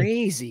lie.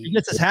 Crazy. He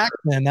gets his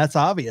Hackman. That's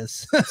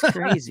obvious. That's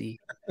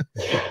crazy.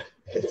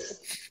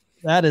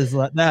 That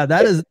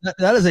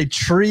is a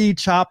tree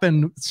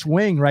chopping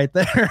swing right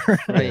there.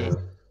 Right.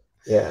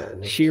 Yeah.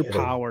 Sheer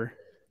power.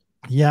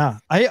 Yeah.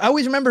 I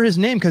always remember his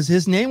name because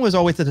his name was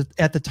always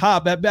at the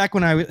top. Back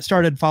when I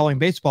started following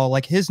baseball,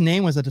 like his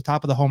name was at the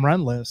top of the home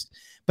run list.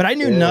 But I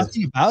knew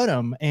nothing about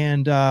him.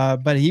 And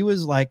but he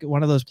was like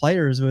one of those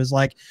players who was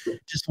like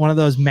just one of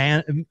those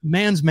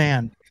man's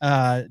man.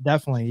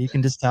 Definitely. You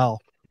can just tell.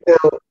 Now,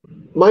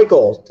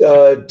 Michael,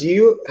 do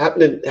you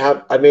happen to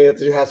have, I may have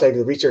to do hashtag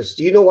the research.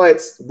 Do you know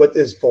what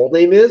his full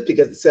name is?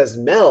 Because it says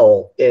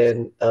Mel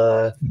in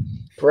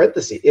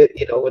parentheses,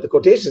 with the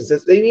quotations.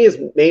 His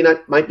name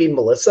might be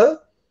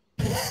Melissa.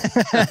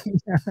 Yeah,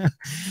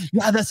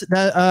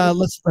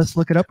 let's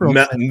look it up real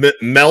quick.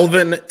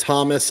 Melvin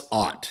Thomas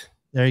Ott.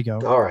 There you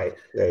go. All right.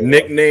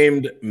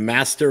 Nicknamed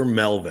Master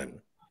Melvin.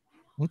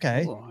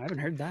 Okay. Oh, I haven't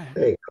heard that.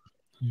 There you go.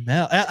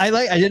 Mel, I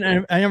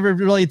never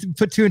really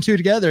put two and two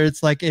together.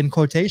 It's like in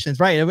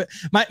quotations, right?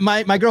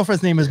 My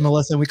girlfriend's name is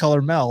Melissa, and we call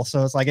her Mel,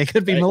 so it's like it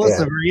could be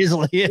Melissa very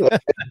easily.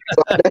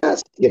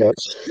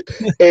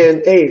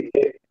 And hey,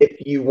 if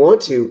you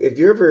want to, if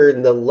you're ever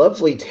in the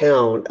lovely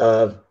town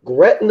of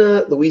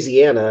Gretna,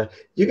 Louisiana,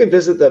 you can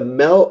visit the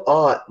Mel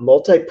Ott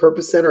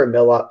Multi-Purpose Center in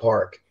Mel Ott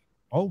Park.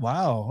 Oh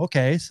wow!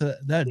 Okay, so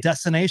that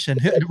destination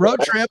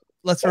road trip.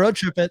 Let's road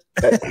trip it.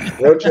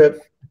 Road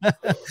trip.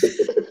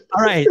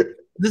 All right.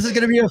 This is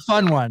going to be a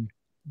fun one.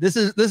 This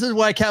is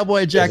why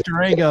Cowboy Jack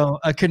Durango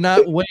could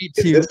not wait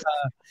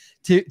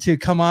to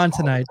come on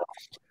tonight.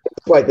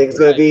 What I think it's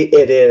going to be?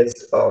 It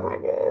is. Oh my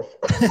God.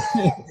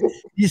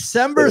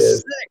 December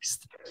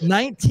 6th,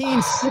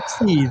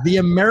 1960, the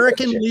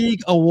American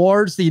League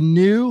awards the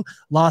new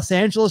Los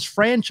Angeles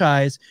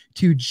franchise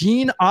to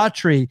Gene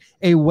Autry,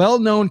 a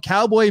well-known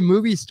cowboy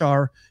movie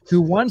star who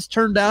once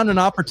turned down an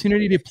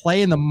opportunity to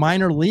play in the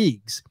minor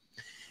leagues.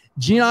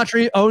 Gene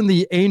Autry owned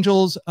the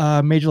Angels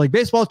Major League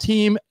Baseball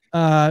team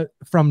from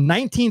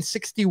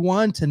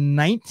 1961 to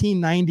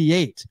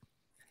 1998.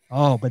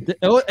 Oh, but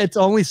it's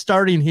only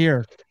starting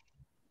here.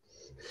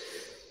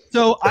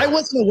 So I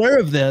wasn't aware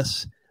of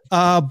this,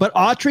 but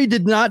Autry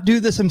did not do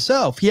this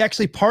himself. He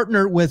actually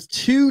partnered with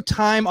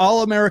two-time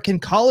All-American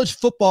College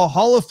Football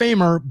Hall of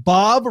Famer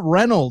Bob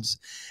Reynolds,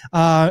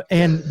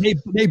 and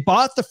they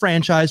bought the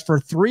franchise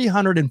for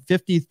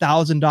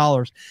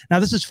 $350,000. Now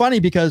this is funny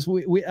because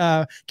we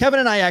Kevin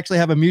and I actually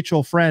have a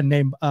mutual friend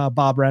named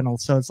Bob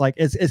Reynolds, so it's like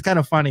it's kind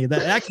of funny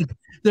that actually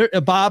they're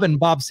Bob and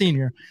Bob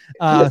Senior.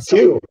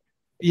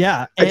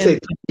 Yeah. I'd say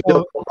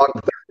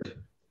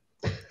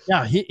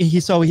yeah,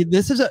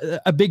 this is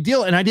a big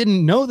deal, and I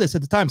didn't know this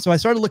at the time. So I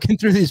started looking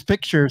through these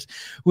pictures,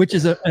 which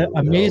is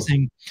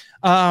amazing.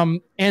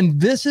 And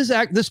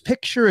this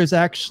picture is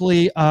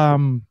actually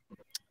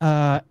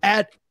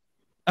at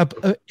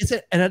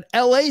an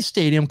LA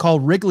stadium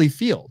called Wrigley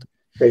Field.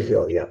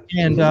 Yeah.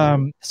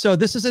 And so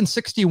this is in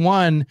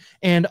 61,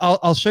 and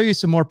I'll show you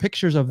some more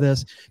pictures of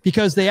this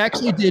because they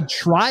actually did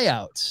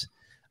tryouts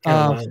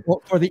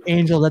for the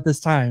Angels at this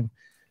time.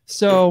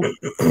 So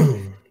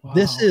wow.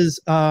 This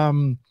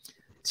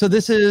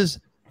is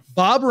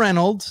Bob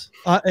Reynolds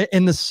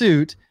in the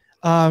suit,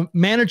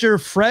 manager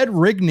Fred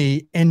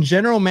Rigney, and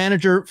general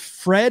manager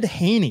Fred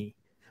Haney.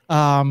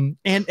 And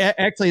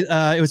actually,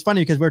 it was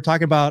funny because we were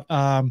talking about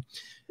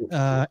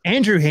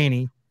Andrew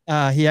Haney.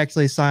 He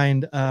actually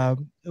signed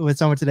with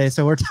someone today,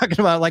 so we're talking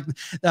about like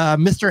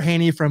Mr.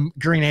 Haney from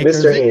Green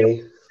Acres. Mr.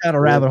 Haney. Down a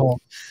rabbit hole.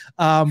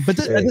 But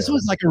this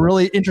was like a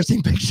really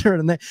interesting picture,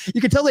 and you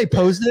can tell they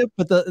posed it,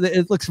 but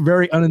it looks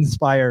very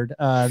uninspired.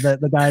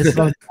 The guys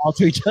all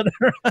to each other.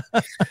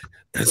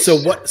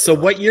 So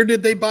what year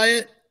did they buy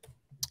it?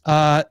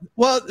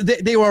 Well,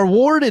 they were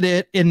awarded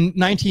it in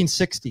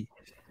 1960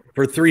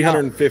 for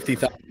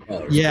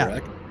 $350,000. Yeah,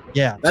 correct?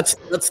 Yeah. That's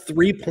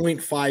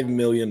 $3.5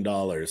 million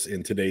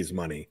in today's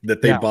money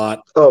that they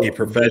bought a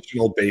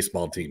professional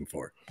baseball team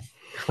for.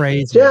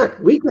 Crazy. Jack,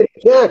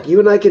 you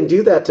and I can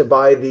do that to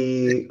buy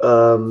the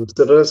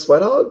Sedona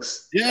Sweat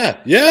Hogs.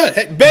 Yeah.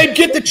 Hey, babe,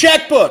 get the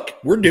checkbook.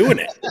 We're doing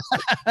it.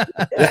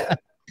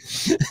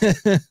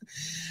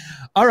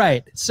 All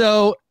right.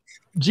 So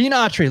Gene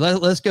Autry,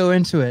 let's go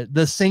into it.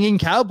 The singing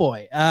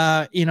cowboy.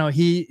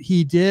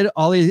 He did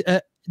all these.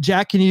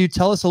 Jack, can you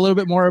tell us a little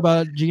bit more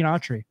about Gene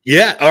Autry?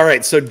 Yeah. All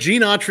right. So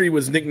Gene Autry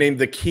was nicknamed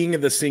the King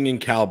of the Singing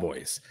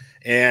Cowboys.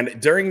 And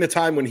during the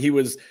time when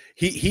he's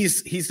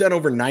done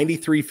over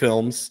 93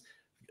 films,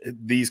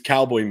 these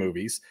cowboy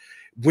movies.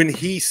 When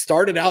he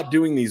started out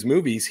doing these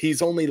movies,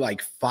 he's only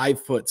like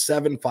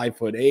 5'7",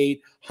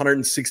 5'8",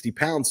 160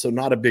 pounds. So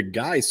not a big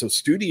guy. So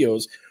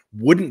studios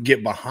wouldn't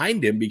get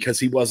behind him because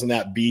he wasn't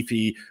that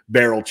beefy,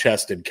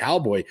 barrel-chested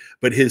cowboy.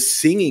 But his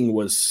singing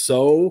was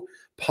so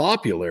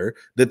popular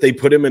that they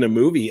put him in a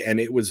movie and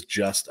it was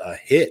just a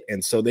hit.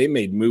 And so they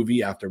made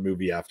movie after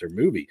movie after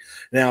movie.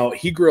 Now,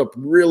 he grew up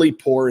really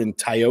poor in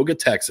Tioga,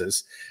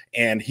 Texas,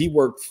 and he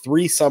worked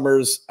 3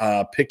 summers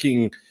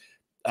picking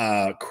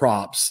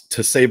crops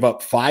to save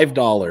up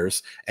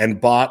 $5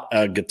 and bought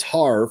a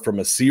guitar from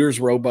a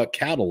Sears Roebuck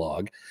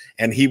catalog.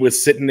 And he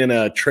was sitting in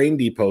a train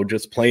depot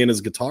just playing his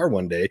guitar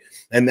one day.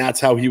 And that's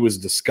how he was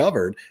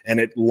discovered. And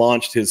it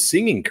launched his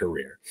singing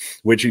career,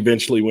 which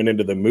eventually went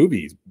into the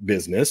movie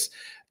business.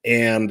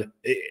 And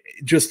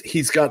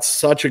he's got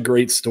such a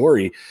great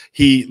story.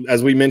 He,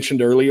 as we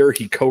mentioned earlier,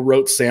 he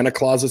co-wrote Santa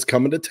Claus is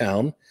Coming to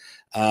Town.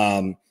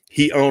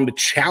 He owned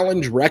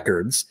Challenge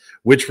Records,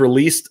 which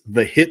released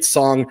the hit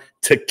song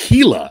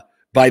Tequila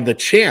by the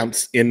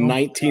Champs in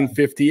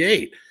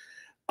 1958.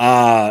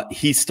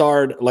 He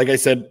starred, like I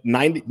said,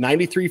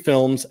 93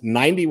 films,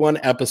 91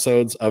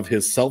 episodes of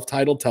his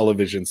self-titled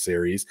television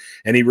series,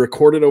 and he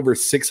recorded over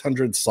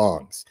 600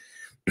 songs.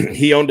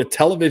 He owned a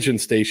television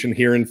station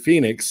here in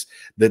Phoenix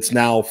that's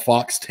now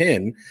Fox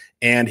 10,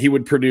 and he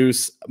would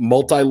produce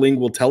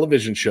multilingual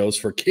television shows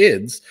for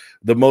kids,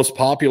 the most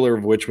popular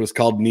of which was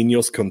called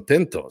Niños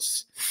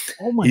Contentos.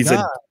 Oh my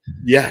God.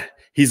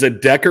 He's a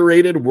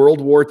decorated World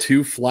War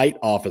II flight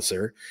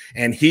officer,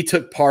 and he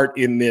took part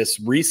in this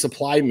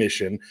resupply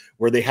mission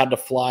where they had to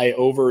fly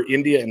over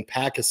India and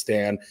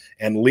Pakistan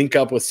and link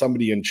up with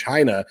somebody in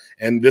China.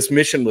 And this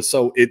mission was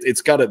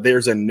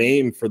there's a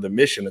name for the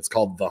mission. It's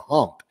called The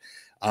Hump.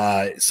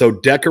 So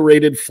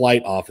decorated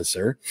flight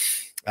officer.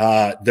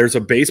 There's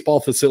a baseball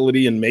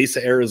facility in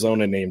Mesa,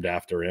 Arizona named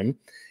after him.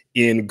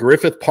 In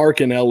Griffith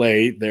Park in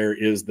LA, there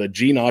is the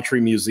Gene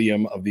Autry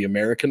Museum of the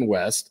American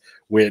West,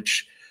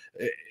 which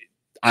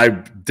I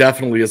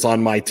definitely is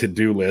on my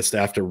to-do list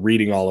after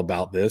reading all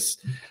about this.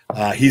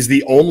 He's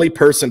the only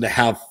person to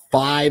have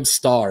 5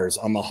 stars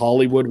on the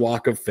Hollywood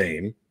Walk of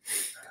Fame.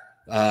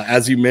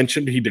 As you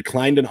mentioned, he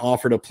declined an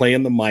offer to play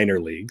in the minor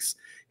leagues.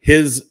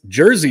 His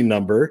jersey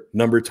number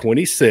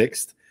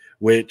 26,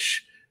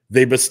 which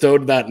they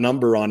bestowed that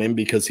number on him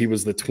because he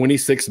was the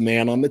 26th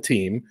man on the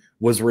team,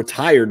 was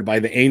retired by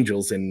the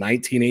Angels in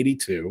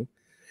 1982.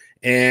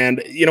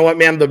 And you know what,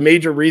 man? The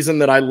major reason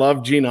that I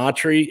love Gene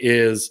Autry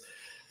is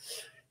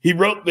he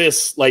wrote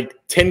this like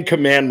 10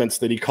 commandments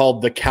that he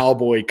called the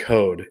Cowboy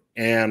Code.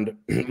 And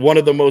one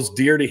of the most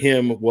dear to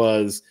him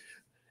was,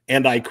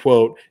 and I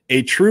quote,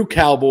 "A true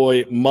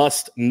cowboy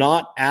must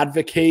not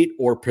advocate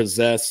or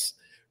possess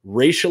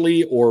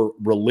racially or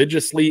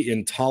religiously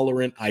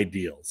intolerant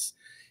ideals."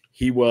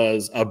 He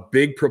was a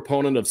big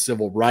proponent of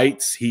civil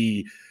rights.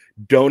 He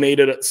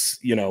donated,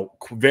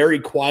 very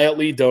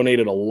quietly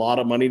donated a lot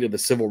of money to the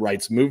civil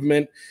rights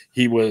movement.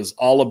 He was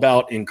all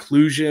about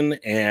inclusion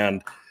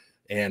and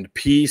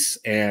peace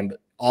and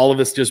all of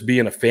us just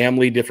being a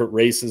family, different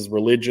races,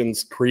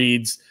 religions,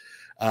 creeds,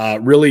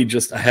 really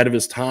just ahead of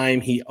his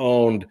time. He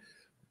owned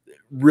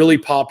really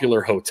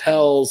popular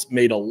hotels,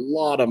 made a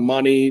lot of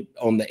money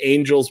on the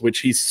Angels, which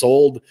he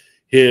sold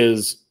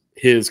his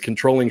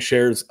controlling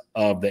shares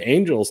of the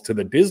Angels to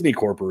the Disney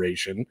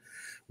Corporation,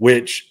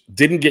 which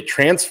didn't get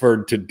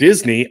transferred to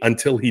Disney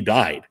until he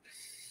died.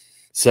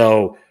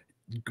 So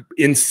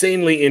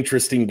insanely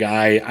interesting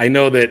guy. I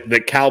know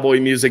that cowboy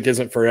music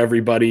isn't for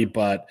everybody,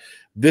 but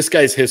this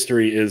guy's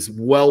history is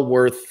well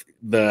worth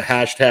the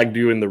hashtag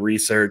doing the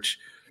research.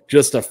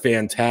 Just a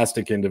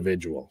fantastic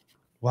individual.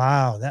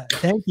 Wow.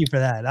 Thank you for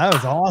that. That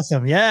was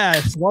awesome. Yeah.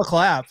 Slow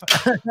clap.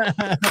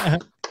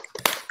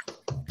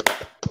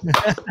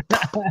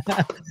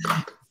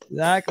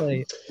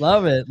 Exactly.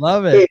 Love it.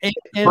 Love it.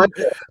 And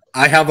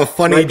I have a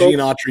funny Gene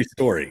Autry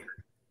story.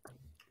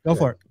 Go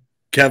for it,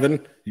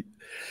 Kevin.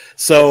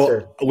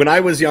 So when I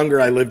was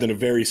younger, I lived in a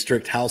very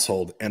strict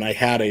household, and I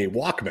had a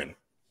Walkman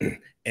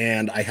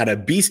and I had a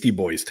Beastie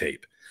Boys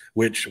tape,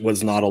 which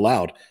was not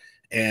allowed.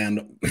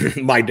 And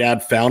my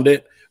dad found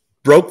it,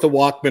 broke the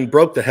Walkman,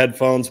 broke the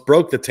headphones,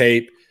 broke the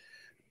tape,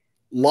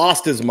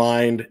 lost his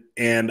mind.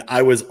 And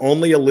I was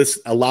only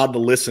allowed to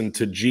listen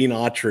to Gene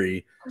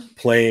Autry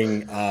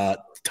playing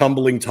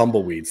Tumbling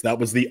Tumbleweeds. That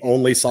was the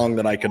only song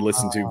that I could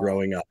listen to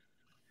growing up.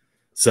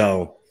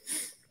 So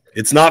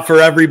it's not for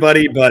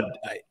everybody, but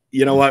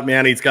you know what,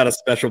 man? He's got a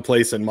special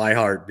place in my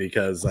heart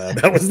because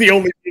that was the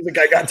only music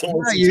I got to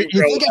listen to. You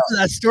think after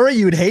that story,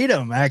 you would hate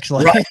him,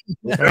 actually. Right.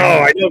 No,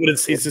 I know, but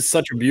he's just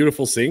such a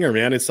beautiful singer,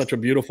 man. It's such a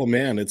beautiful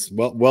man. It's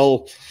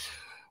well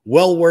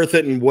worth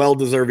it and well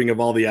deserving of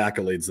all the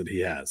accolades that he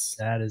has.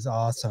 That is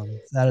awesome.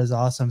 That is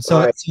awesome. So,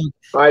 all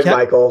right,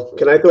 Michael,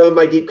 can I throw in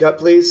my deep cut,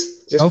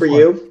 please? Just for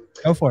you.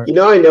 Go for it. You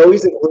know, I know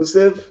he's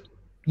inclusive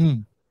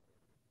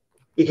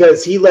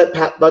because he let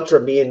Pat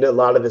Buttram be in a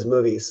lot of his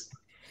movies.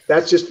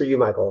 That's just for you,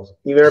 Michael.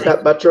 You remember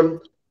Pat Buttram?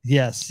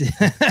 Yes.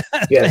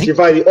 Yes, you're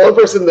probably the only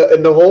person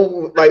in the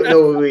whole might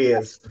know who he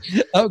is.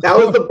 Oh, that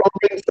was the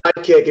bumping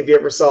sidekick if you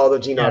ever saw the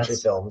Gene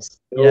Autry films.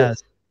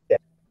 Yes. Yeah,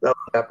 that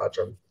was Pat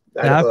Buttram.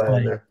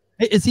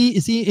 Hey, is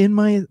he in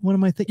one of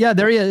my things? Yeah,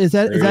 there he is. Is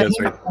that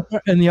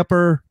right in the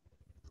upper?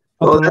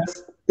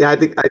 Yeah, I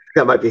think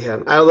that might be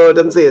him. Although it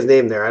doesn't say his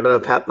name there. I don't know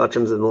if Pat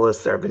Buttram's in the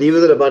list there, but he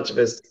was in a bunch of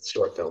his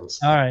short films.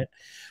 All right.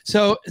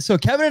 So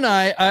Kevin and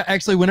I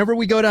actually, whenever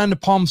we go down to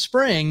Palm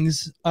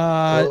Springs,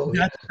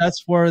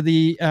 that's where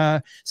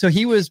so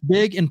he was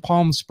big in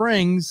Palm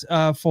Springs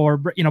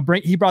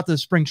he brought the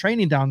spring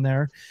training down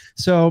there.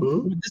 So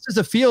this is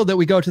a field that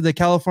we go to the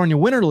California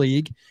Winter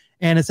League,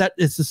 and it's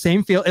the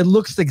same field. It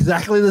looks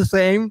exactly the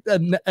same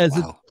as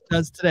it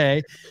does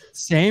today.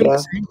 Same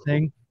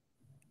thing.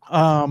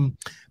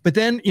 But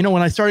then,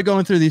 when I started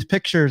going through these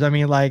pictures, I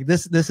mean, like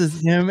this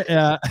is him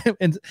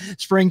in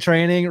spring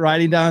training,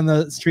 riding down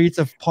the streets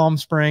of Palm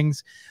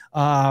Springs.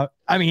 I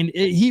mean,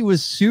 he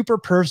was super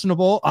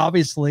personable,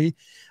 obviously.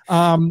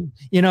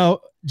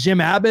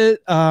 Jim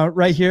Abbott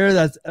right here.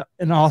 That's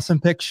an awesome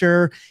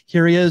picture.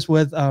 Here he is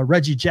with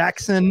Reggie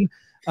Jackson.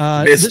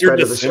 Mr.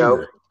 Friend of the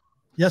show.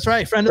 That's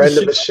right. Friend of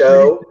the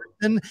show.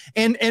 And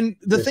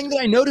the thing that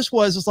I noticed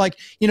was like,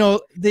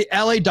 the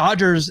LA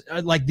Dodgers,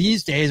 like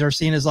these days are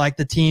seen as like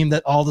the team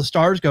that all the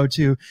stars go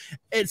to.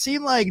 It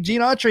seemed like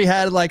Gene Autry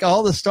had like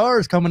all the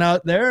stars coming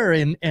out there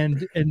and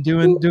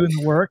doing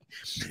the work.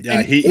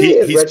 Yeah,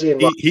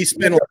 he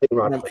spent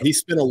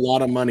a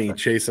lot of money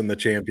chasing the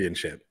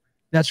championship.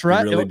 That's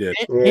right. He really did.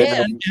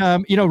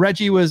 And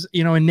Reggie was,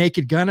 in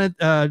Naked Gun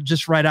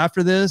just right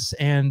after this.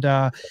 And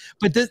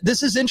but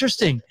this is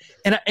interesting.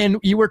 And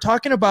you were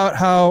talking about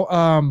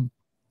how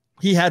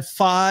he had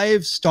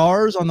 5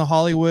 stars on the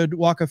Hollywood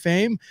Walk of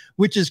Fame,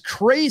 which is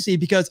crazy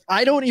because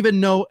I don't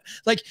even know,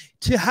 like,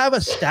 to have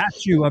a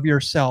statue of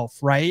yourself,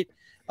 right?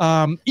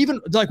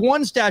 Even like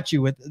one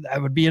statue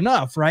that would be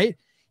enough, right?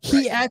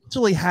 He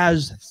actually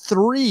has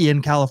 3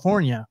 in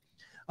California.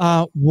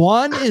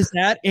 One is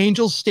at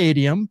Angel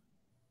Stadium.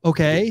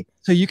 Okay,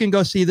 so you can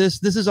go see this.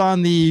 This is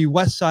on the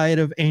west side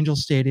of Angel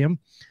Stadium.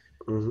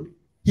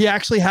 He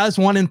actually has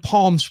one in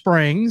Palm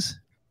Springs.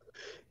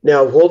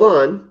 Now, hold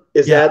on.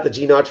 Is that the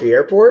Gene Autry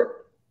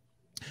Airport?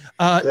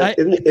 I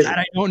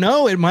don't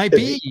know. It might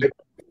be.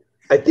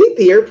 I think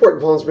the airport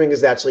in Palm Springs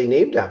is actually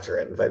named after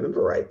him, if I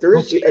remember right. There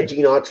is a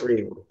Gene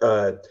Autry,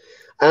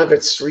 I don't know if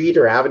it's street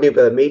or avenue,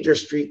 but a major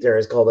street there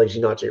is called like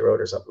Gene Autry Road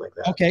or something like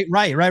that. Okay,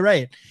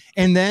 right.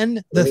 And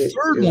then the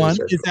third one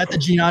is at the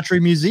Gene Autry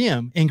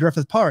Museum in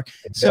Griffith Park.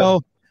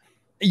 So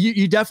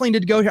you definitely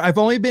need to go here. I've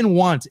only been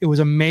once. It was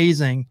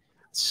amazing.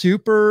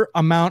 Super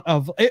amount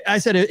of, I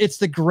said it's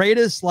the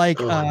greatest like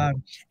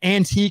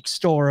antique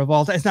store of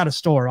all time. It's not a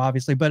store,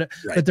 obviously, but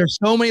there's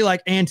so many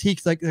like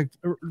antiques,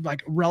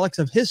 like relics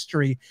of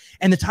history.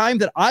 And the time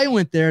that I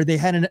went there, they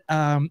had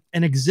an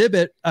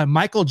exhibit, a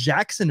Michael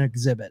Jackson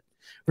exhibit,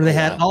 where they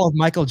had all of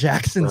Michael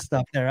Jackson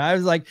stuff there. I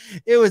was like,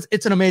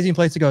 it's an amazing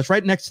place to go. It's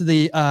right next to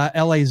the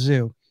LA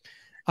Zoo.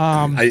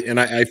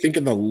 I think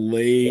in the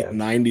late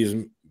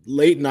 90s,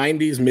 mid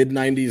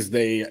 90s,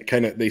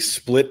 they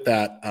split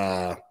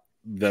that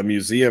the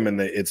museum, and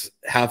it's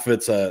half of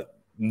it's a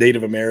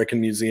Native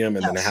American museum,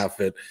 and then half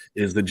of it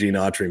is the Gene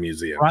Autry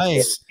Museum.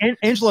 Right. And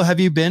Angelo,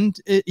 have you been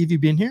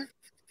here?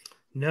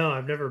 No,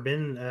 I've never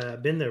been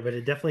there, but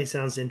it definitely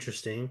sounds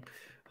interesting.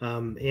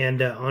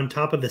 And on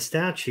top of the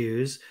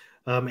statues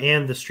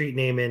and the street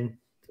name in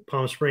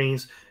Palm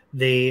Springs,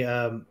 they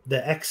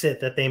the exit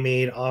that they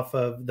made off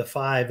of the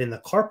 5 in the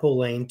carpool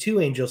lane to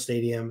Angel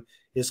Stadium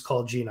is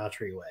called Gene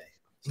Autry Way.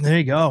 There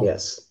you go.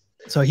 Yes.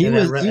 So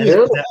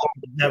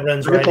that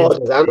runs right into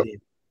the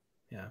stadium.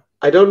 Yeah.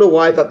 I don't know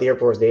why I thought the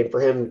airport was named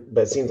for him,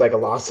 but it seems like a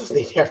lot of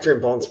named after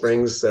in Palm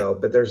Springs. So,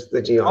 but there's the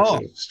Gene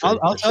Autry Street.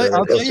 I'll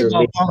tell you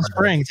about Palm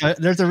Springs.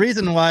 There's a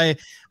reason why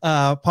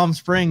Palm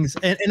Springs,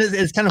 and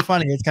it's kind of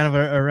funny. It's kind of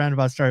a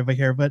roundabout story over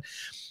here. But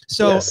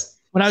so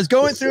when I was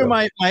going through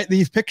my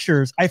these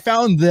pictures, I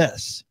found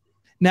this.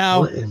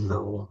 Now,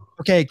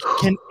 okay,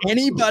 can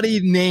anybody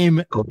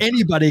name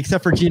anybody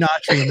except for Gene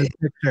Autry in this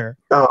picture?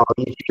 Oh,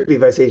 you should be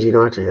if I say Gene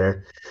Autry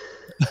there.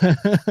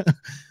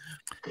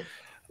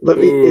 Let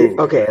me.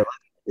 Okay. Let's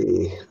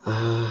see.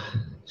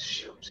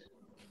 Shoot.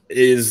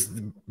 Is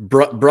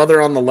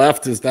brother on the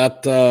left? Is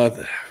that?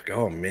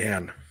 Oh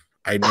man,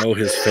 I know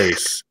his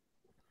face.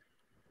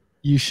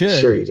 You should.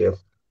 Sure, you do.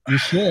 You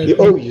should. You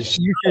should. You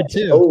should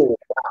too. Oh,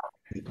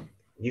 wow.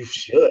 You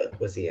should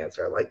was the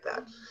answer. I like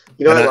that.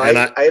 You know,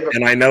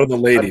 and I know the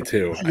lady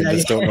too. I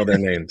just don't know their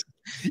names.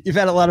 You've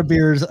had a lot of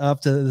beers up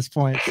to this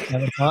point.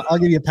 I'll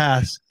give you a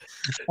pass.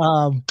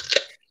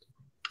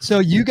 So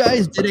you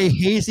guys did a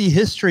hazy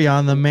history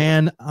on the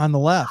man on the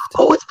left.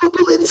 Oh, it's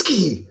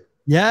Bobulinski.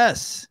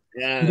 Yes.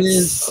 Yes. It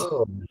is.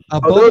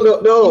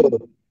 No.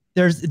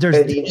 There's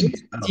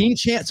Dean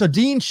Chance. So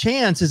Dean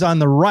Chance is on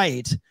the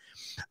right.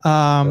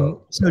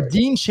 So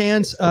Dean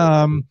Chance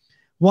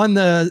won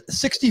the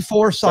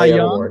 64 Cy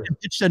Young and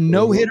pitched a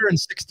no-hitter in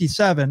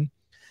 67.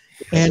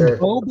 And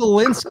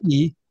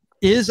Bobulinski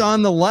is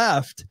on the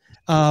left.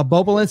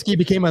 Bobulinski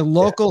became a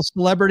local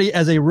celebrity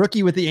as a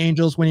rookie with the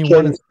Angels when he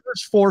won his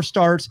first 4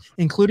 starts,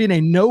 including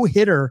a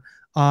no-hitter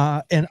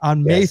on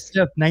May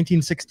 5th,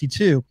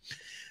 1962.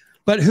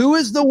 But who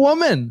is the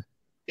woman?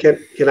 Can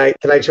I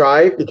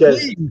try?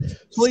 Because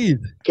please.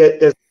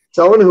 There's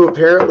someone who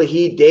apparently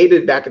he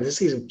dated back in the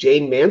 60s,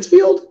 Jane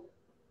Mansfield.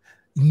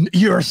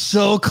 You're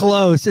so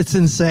close. It's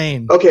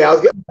insane. Okay,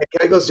 can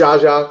I go Zsa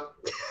Zsa?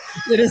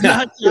 It is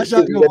not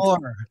Zsa Zsa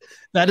Gabor.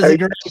 That is a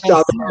great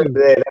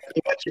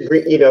question.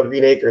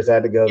 Green Acres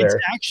had to go there. It's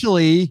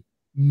actually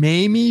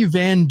Mamie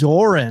Van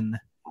Doren,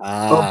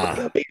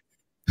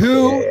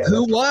 who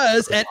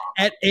was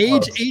at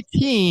age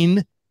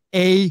 18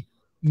 a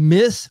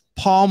Miss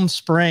Palm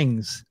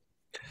Springs.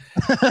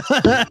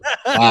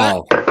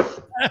 Wow.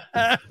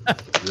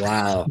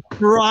 Wow.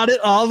 Brought it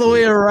all the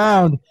way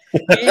around.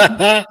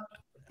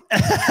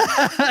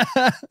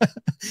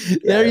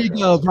 There you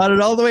go. Brought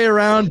it all the way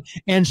around.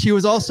 And she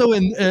was also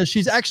in,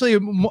 she's actually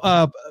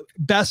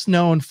best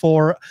known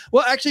for,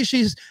 well, actually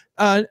she's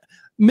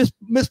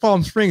Miss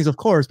Palm Springs, of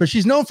course, but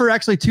she's known for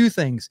actually 2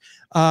 things.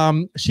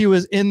 She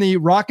was in the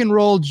rock and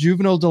roll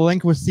juvenile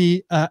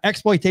delinquency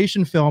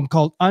exploitation film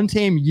called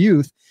Untamed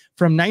Youth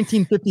from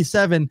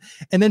 1957.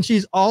 And then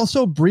she's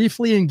also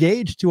briefly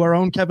engaged to our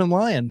own Kevin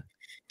Lyon.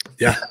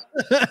 Yeah.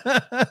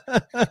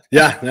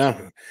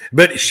 Yeah.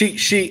 But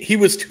he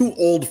was too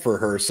old for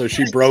her, so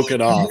she broke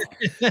it off.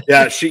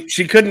 Yeah,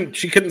 she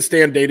couldn't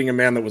stand dating a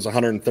man that was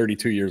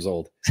 132 years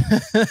old.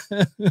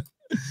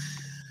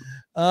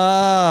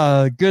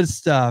 Good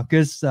stuff.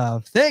 Good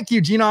stuff. Thank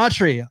you, Gene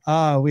Autry.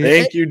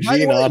 Thank you,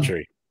 Gene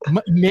Autry.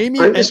 I'm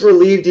just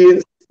relieved you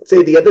didn't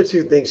say the other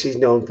 2 things she's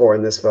known for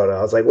in this photo.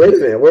 I was like, wait a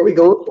minute, what are we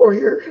going for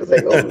here? I was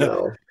like, oh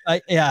no.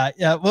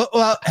 Yeah.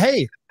 Well,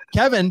 hey,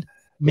 Kevin.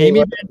 Mamie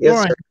Van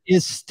Doren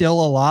is still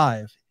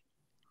alive.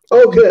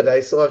 Oh, good.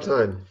 I still have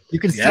time. You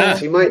can still.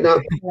 She might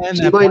not mind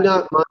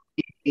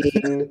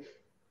being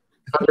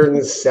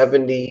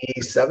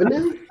 177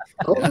 now.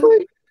 Oh,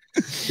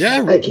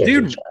 yeah,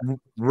 dude,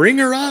 ring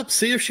her up.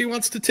 See if she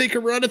wants to take a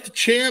run at the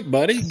champ,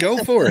 buddy. Go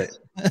for it.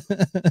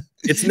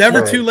 It's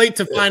never too late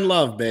to find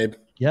love, babe.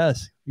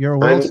 Yes, you're.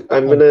 I'm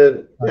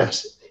gonna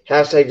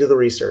hashtag do the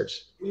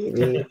research.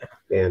 Mamie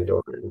Van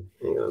Doren.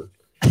 Hang on.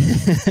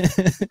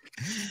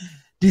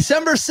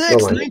 December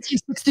 6th,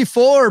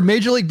 1964,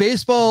 Major League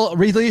Baseball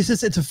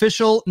releases its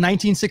official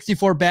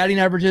 1964 batting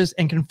averages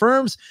and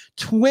confirms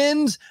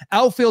Twins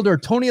outfielder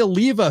Tony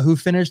Oliva, who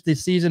finished the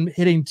season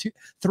hitting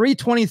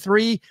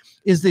 323,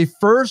 is the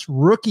first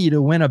rookie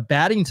to win a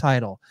batting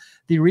title.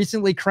 The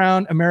recently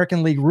crowned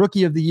American League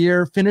Rookie of the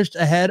Year finished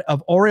ahead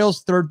of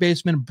Orioles third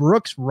baseman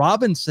Brooks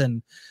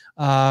Robinson,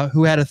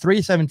 who had a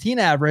 317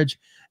 average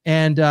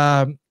and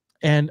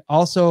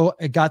also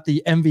got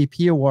the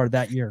MVP award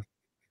that year.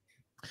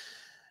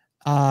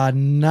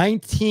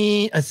 Let's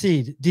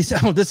see,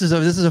 December. This is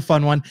a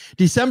fun one.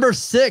 December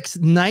 6th,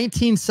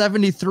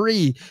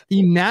 1973,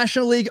 the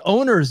National League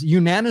owners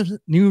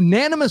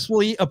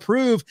unanimously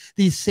approved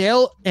the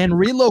sale and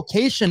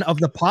relocation of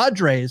the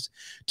Padres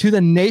to the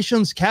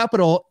nation's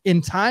capital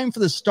in time for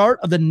the start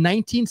of the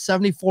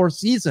 1974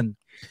 season.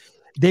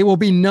 They will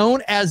be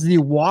known as the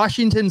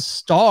Washington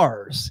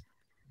Stars.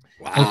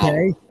 Wow.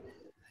 Okay.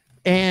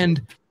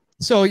 And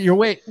so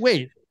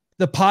wait.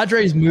 The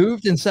Padres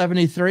moved in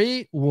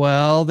 73?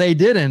 Well, they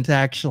didn't,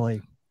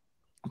 actually.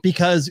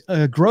 because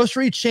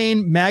grocery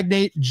chain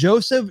magnate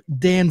Joseph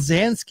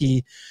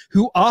Danzansky,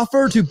 who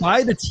offered to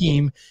buy the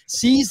team,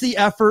 sees the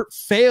effort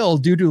fail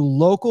due to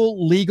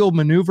local legal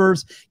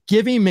maneuvers,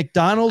 giving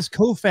McDonald's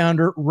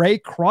co-founder Ray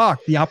Kroc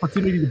the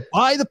opportunity to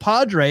buy the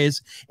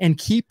Padres and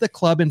keep the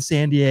club in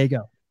San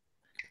Diego.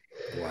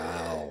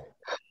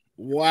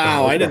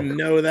 Wow, I didn't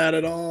know that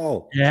at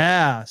all.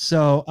 Yeah,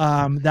 so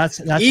that's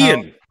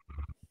Ian.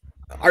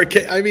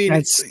 I mean,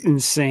 That's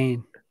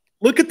insane.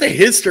 Look at the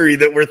history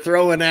that we're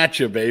throwing at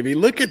you, baby.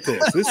 Look at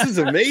this. This is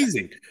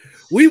amazing.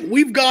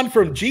 We've gone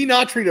from Gene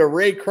Autry to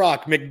Ray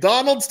Kroc,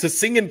 McDonald's to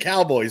singing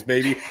Cowboys,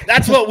 baby.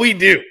 That's what we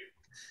do.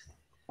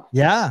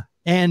 Yeah.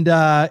 And,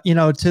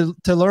 to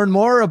learn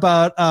more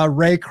about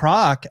Ray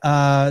Kroc,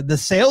 the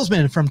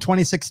salesman from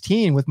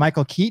 2016 with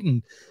Michael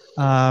Keaton.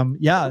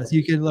 So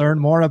you can learn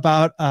more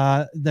about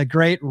the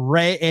great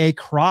Ray A.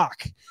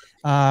 Kroc.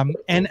 And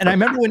I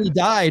remember when he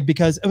died,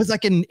 because it was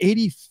like in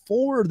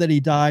 84 that he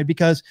died,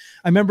 because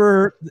I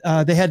remember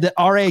they had the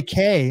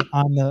RAK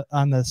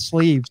on the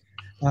sleeves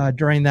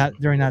during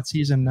that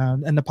season,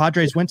 and the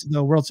Padres went to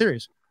the World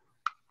Series.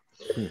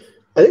 I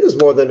think it was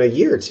more than a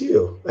year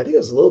too. I think it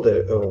was a little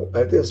bit.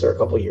 I think it was a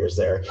couple of years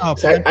there. Oh,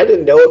 so I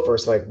didn't know at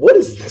first. Like, what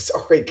is this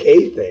RAK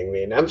thing? I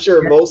mean, I'm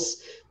sure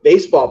most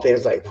baseball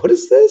fans like, what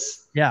is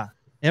this? Yeah,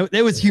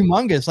 it was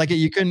humongous. Like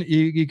you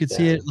could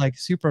see it like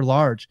super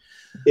large.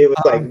 It was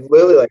like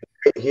literally like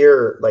right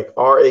here, like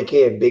RAK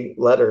in big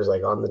letters,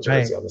 like on the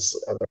jersey, on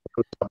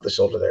the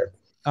shoulder there.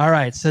 All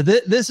right, so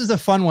this is a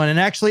fun one, and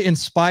actually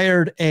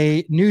inspired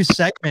a new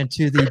segment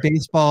to the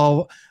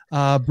Baseball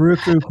Brew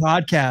Crew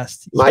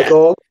podcast.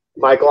 Michael,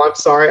 I'm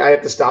sorry, I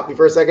have to stop you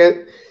for a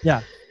second.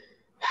 Yeah.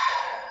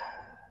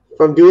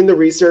 From doing the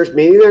research,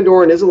 Manny Van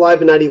Doren is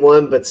alive in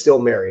 91, but still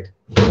married.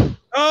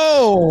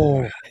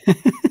 Oh,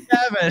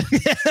 Kevin,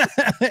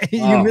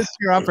 you missed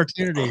your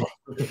opportunity.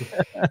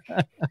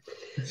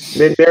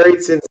 Been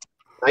married since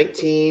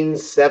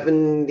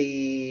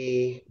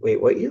 1970.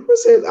 Wait, what year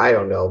was it? I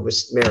don't know.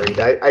 Was married.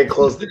 I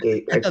closed the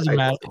gate. It doesn't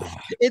matter.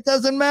 It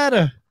doesn't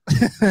matter.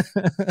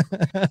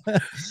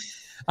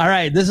 All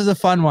right, this is a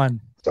fun one.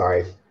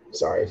 Sorry.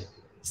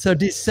 So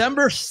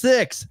December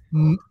 6th,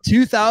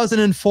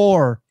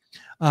 2004,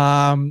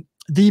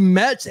 the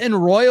Mets and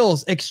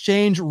Royals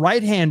exchange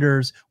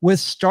right-handers,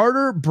 with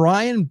starter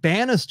Brian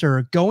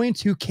Bannister going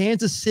to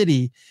Kansas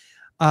City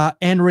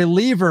and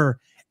reliever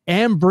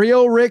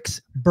Ambiorix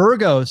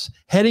Burgos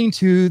heading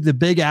to the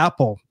Big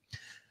Apple.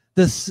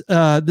 This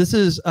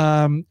is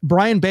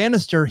Brian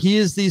Bannister. He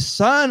is the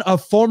son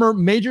of former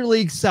Major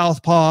League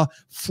Southpaw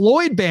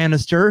Floyd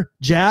Bannister,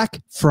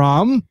 Jack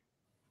from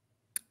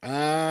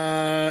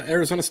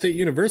Arizona State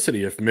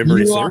University, if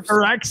memory serves. You are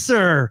correct,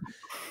 sir.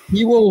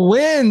 He will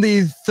win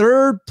the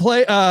third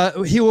play.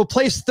 He will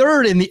place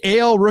third in the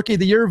AL Rookie of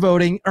the Year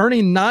voting,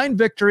 earning 9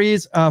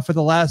 victories for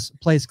the last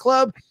place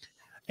club.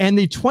 And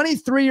the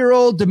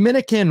 23-year-old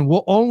Dominican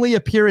will only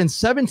appear in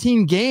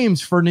 17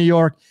 games for New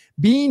York,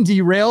 being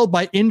derailed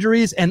by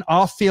injuries and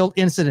off-field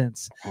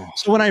incidents.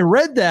 So when I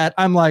read that,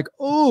 I'm like,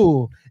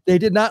 oh, they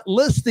did not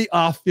list the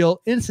off-field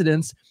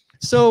incidents.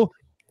 So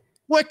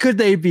what could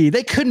they be?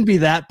 They couldn't be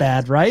that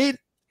bad, right?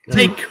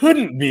 They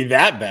couldn't be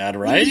that bad,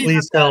 right?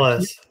 Please tell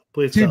us.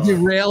 Please to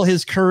derail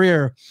his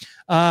career.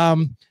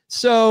 Dude.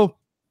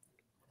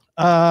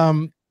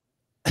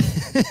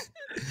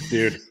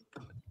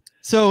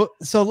 So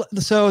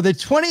the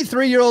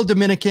 23-year-old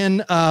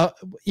Dominican,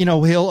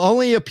 he'll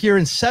only appear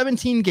in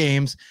 17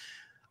 games.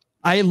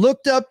 I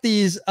looked up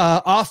these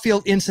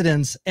off-field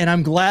incidents, and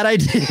I'm glad I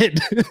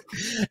did.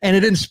 And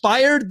it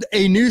inspired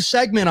a new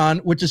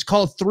segment which is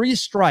called 3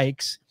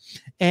 Strikes.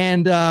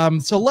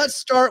 And so let's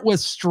start with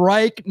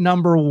strike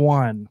number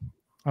 1.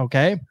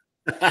 Okay.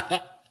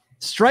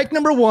 Strike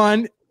number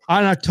 1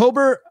 on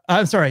September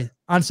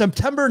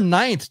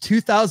 9th,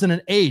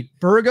 2008,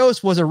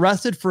 Burgos was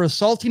arrested for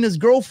assaulting his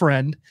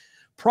girlfriend.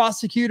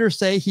 Prosecutors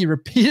say he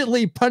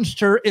repeatedly punched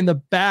her in the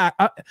back,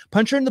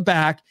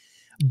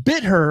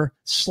 bit her,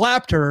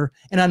 slapped her,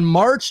 and on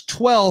March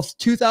 12th,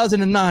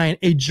 2009,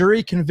 a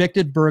jury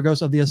convicted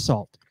Burgos of the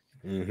assault.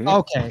 Mm-hmm.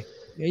 Okay,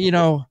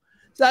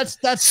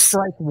 that's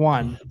strike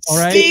 1. All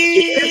right,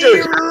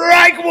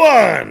 strike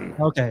 1.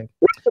 Okay.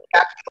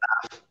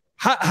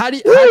 How do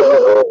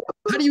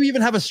you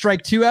even have a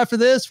strike 2 after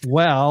this?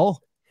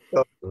 Well,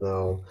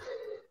 no.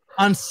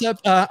 On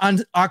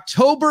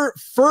October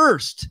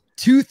 1st,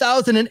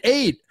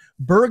 2008,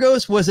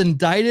 Burgos was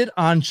indicted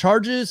on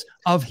charges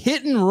of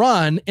hit and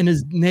run in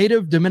his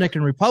native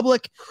Dominican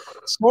Republic.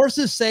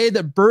 Sources say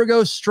that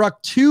Burgos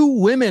struck 2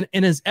 women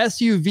in his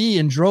SUV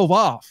and drove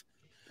off.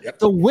 Yep.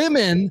 The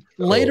women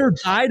later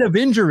died of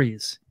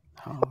injuries.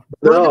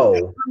 Burgos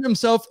turned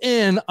himself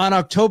in on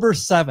October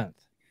 7th.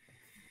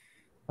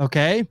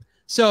 Okay,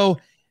 so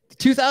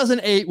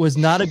 2008 was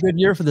not a good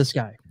year for this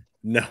guy.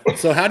 No.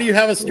 So how do you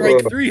have a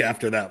strike 3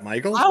 after that,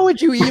 Michael? How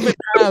would you even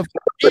have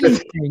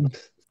anything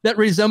that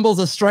resembles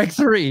a strike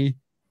 3?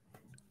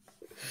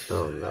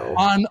 Oh, no.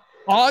 On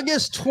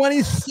August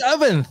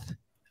 27th,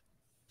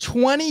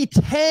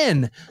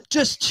 2010,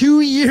 just 2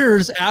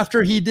 years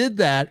after he did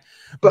that,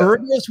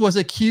 Burgos was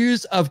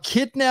accused of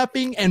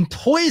kidnapping and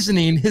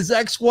poisoning his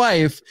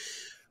ex-wife.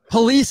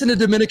 Police in the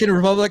Dominican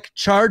Republic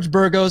charged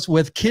Burgos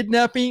with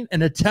kidnapping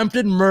and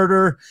attempted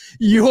murder.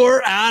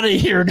 You're out of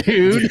here,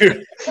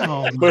 dude.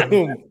 Oh,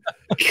 my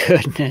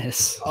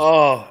goodness.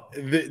 Oh,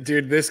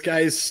 dude, this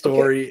guy's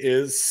story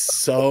is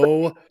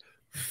so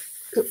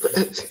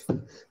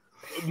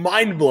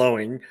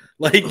mind-blowing.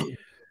 Like,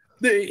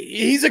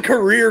 he's a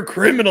career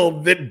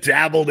criminal that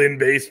dabbled in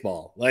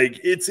baseball. Like,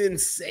 it's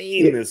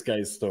insane, this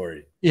guy's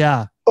story.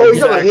 Yeah. Oh,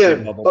 you're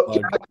talking about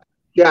him.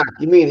 Yeah,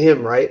 you mean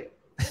him, right?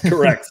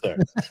 Correct, sir.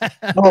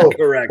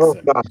 Correct,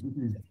 sir. God.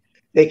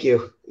 Thank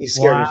you. You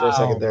scared me for a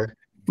second there.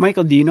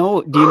 Michael, do you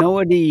know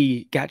what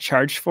he got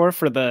charged for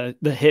the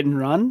hit and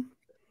run?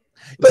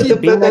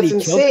 But Being that that's he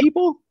killed insane.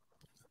 people?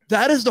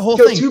 That is the whole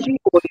Killed thing. 2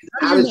 people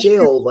out of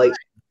jail. Like,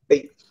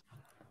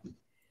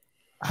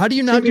 How do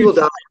you not people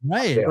do die?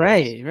 right?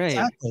 Right.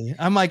 Exactly.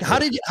 I'm like, how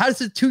is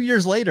it 2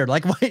 years later?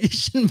 Like, why you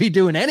shouldn't be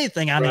doing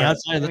anything on the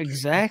outside of the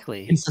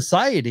Exactly. in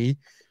society?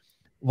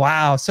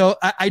 Wow. So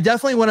I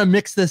definitely want to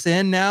mix this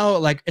in now,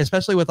 like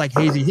especially with like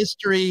hazy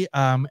history,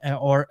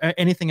 or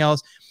anything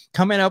else,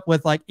 coming up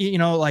with like, you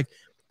know, like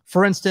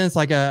for instance,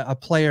 like a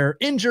player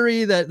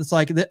injury that's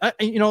like,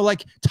 you know,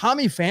 like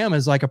Tommy Pham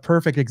is like a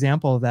perfect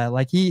example of that.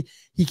 Like he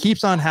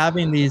keeps on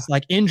having these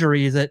like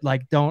injuries that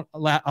like don't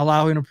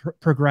allow him to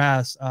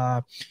progress.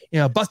 You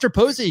know, Buster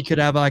Posey could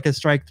have like a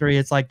strike three.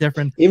 It's like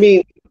different. You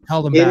mean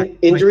held him back.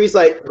 Injuries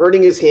like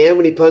hurting his hand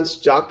when he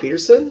punched Jock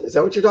Peterson? Is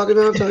that what you're talking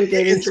about? Tommy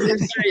Pham injuries?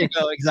 There you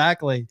go.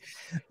 Exactly.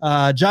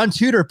 John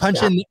Tudor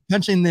punching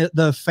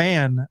the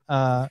fan.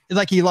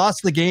 Like he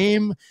lost the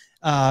game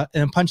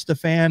and punched the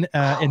fan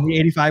in the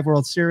 '85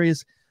 World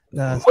Series.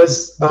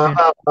 Was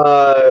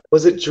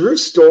it Drew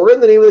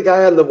Storen, the name of the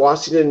guy on the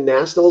Washington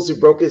Nationals, who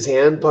broke his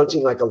hand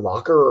punching like a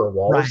locker or a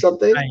wall or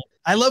something? Right.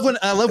 I love when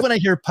I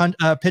hear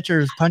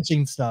pitchers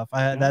punching stuff.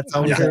 That's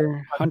always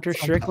Hunter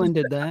Strickland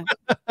did that.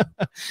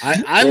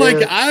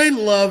 I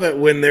love it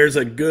when there's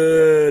a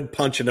good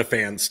punch in a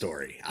fan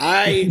story.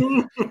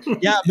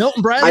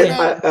 Milton Bradley.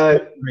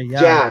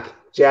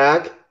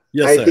 Jack.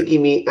 Yes, I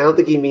don't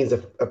think he means a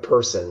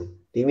person.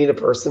 Do you mean a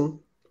person,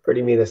 or do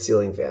you mean a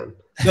ceiling fan?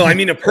 No, I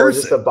mean a person.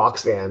 Or just a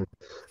box fan.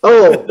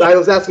 Oh, I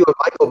was asking what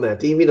Michael meant.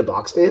 Do you mean a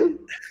box fan?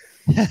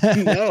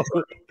 No,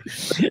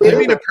 I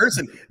mean a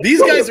person. These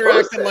guys are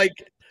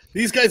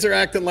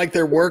acting like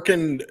they're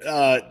working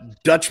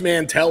Dutch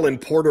Mantel in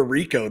Puerto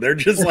Rico. They're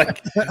just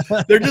like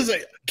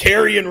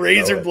carrying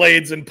razor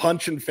blades and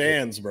punching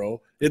fans, bro.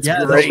 It's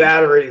great. No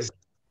batteries.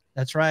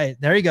 That's right.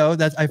 There you go.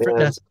 That's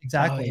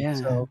exactly. Oh, yeah.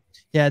 So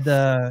yeah,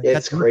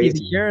 it's crazy.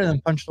 The year and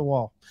then punch the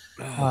wall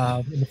in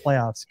the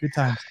playoffs. Good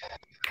times.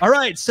 All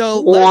right,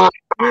 so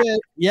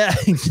yeah,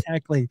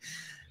 exactly.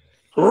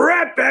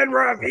 Rip and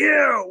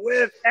review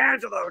with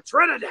Angelo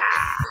Trinidad.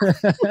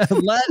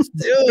 Let's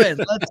do it.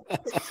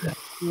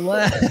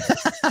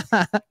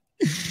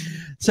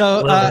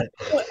 So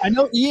I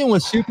know Ian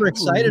was super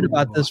excited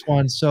about this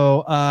one.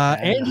 So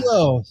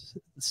Angelo,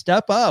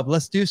 step up.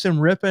 Let's do some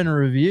rip and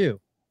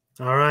review.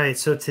 All right.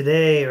 So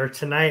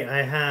tonight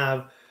I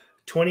have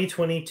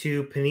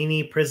 2022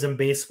 Panini Prism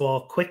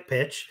Baseball Quick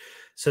Pitch.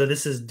 So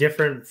this is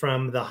different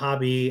from the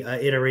hobby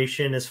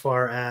iteration as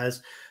far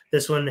as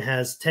this one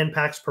has 10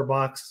 packs per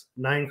box,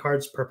 9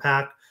 cards per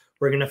pack.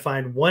 We're going to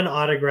find one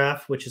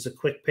autograph, which is a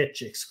quick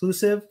pitch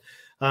exclusive.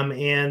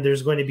 And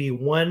there's going to be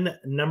one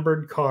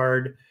numbered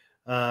card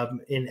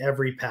in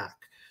every pack.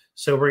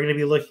 So we're going to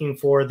be looking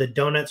for the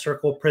donut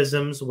circle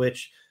prisms,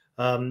 which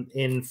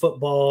in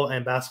football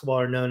and basketball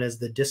are known as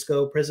the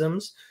disco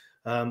prisms.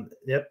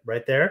 Yep,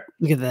 right there.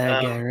 Look at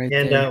that guy right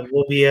there. And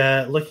we'll be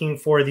looking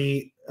for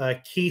the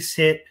case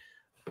hit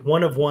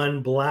 1 of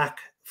 1 black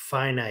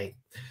finite.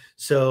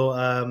 So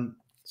I'm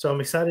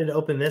excited to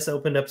open this. I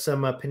opened up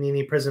some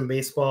Panini Prism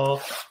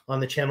Baseball on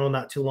the channel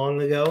not too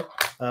long ago,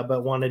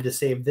 but wanted to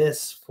save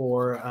this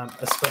for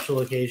a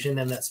special occasion,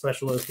 and that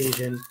special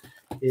occasion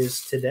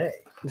is today.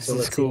 So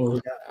let's see what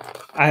we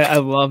got. I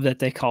love that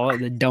they call it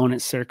the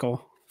donut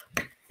circle.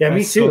 Yeah,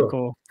 me too. So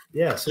cool.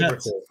 Yeah, super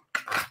cool.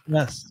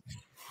 Yes.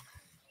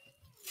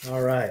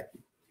 All right.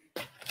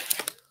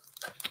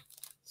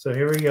 So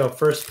here we go.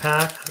 First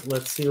pack.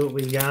 Let's see what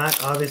we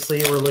got.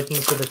 Obviously, we're looking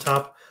for the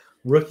top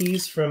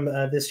rookies from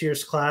this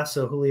year's class.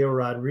 So Julio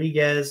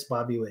Rodriguez,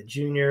 Bobby Witt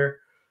Jr.,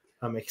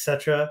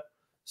 etc.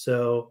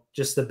 So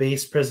just the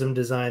base prism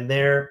design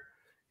there.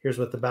 Here's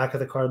what the back of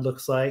the card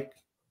looks like.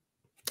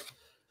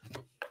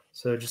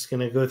 So just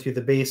going to go through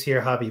the base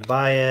here. Javi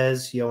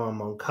Baez, Yohan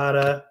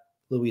Moncada,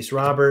 Luis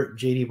Robert,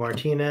 JD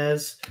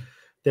Martinez.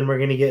 Then we're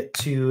going to get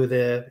to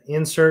the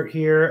insert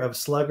here of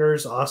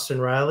sluggers, Austin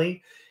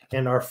Riley.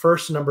 And our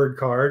first numbered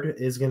card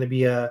is going to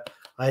be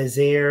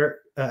Isaiah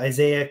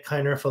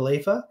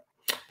Kiner-Falefa.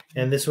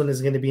 And this one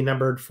is going to be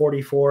numbered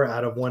 44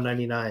 out of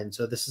 199.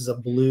 So this is a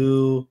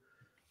blue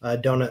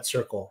donut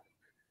circle.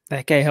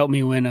 That guy helped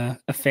me win a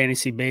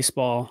fantasy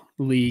baseball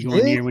league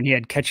one year when he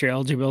had catcher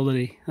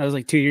eligibility. That was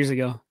like 2 years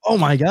ago. Oh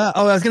my God.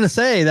 Oh, I was going to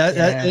say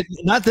that,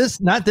 not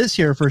this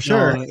year for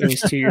sure. No, it was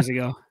 2 years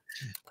ago.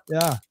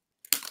 Yeah.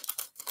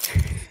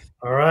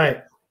 All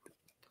right.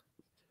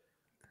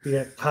 We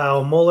got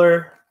Kyle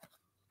Muller,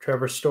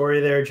 Trevor Story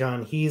there,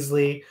 John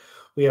Heasley.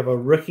 We have a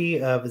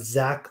rookie of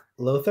Zach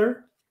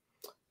Lothar,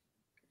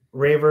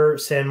 Raver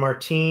San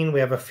Martin. We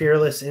have a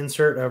fearless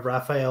insert of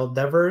Rafael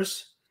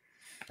Devers.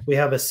 We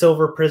have a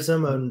silver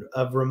prism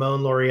of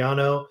Ramon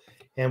Laureano,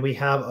 and we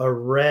have a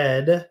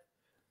red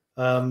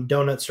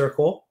donut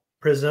circle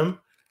prism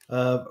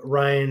of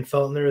Ryan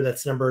Feltner.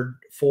 That's numbered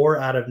 4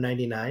 out of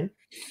 99.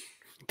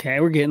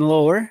 Okay, we're getting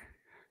lower.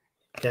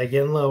 Yeah,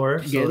 getting lower.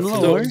 Getting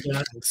lower.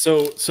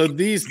 So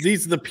these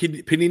are the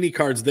Panini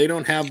cards. They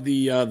don't have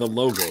the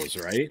logos,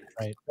 right?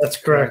 Right. That's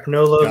correct.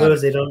 No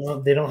logos. They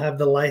don't have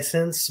the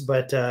license,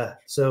 but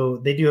so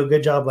they do a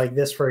good job. Like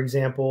this, for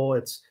example,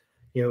 it's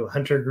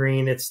Hunter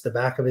Green. It's the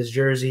back of his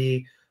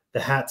jersey, the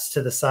hat's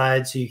to the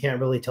side, so you can't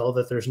really tell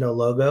that there's no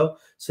logo.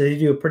 So they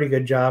do a pretty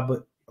good job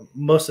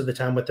most of the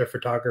time with their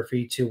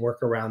photography to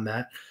work around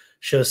that.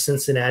 Shows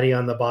Cincinnati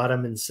on the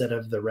bottom instead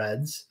of the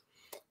Reds.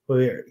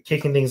 We're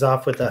kicking things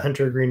off with a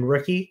Hunter Green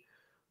rookie.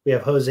 We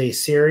have Jose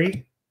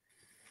Siri,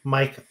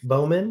 Mike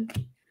Bowman,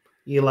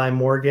 Eli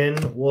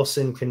Morgan,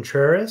 Wilson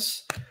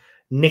Contreras,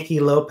 Nicky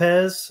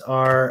Lopez,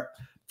 our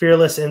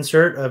fearless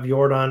insert of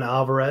Yordan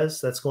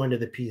Alvarez. That's going to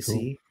the PC.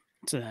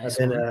 Cool. Nice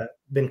I've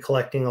been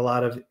collecting a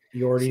lot of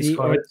Yordi's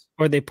cards.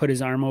 Or they put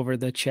his arm over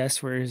the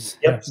chest where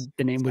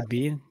the name would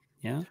be.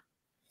 Yeah.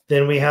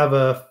 Then we have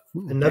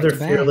another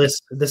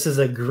fearless. This is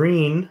a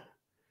green.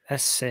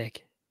 That's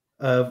sick.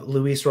 Of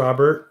Luis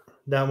Robert.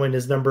 That one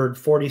is numbered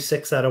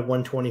 46 out of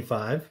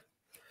 125.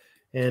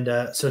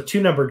 And so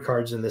 2 numbered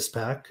cards in this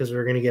pack because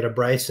we're going to get a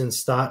Bryson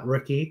Stott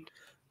rookie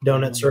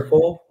donut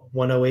circle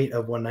 108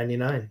 of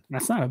 199.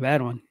 That's not a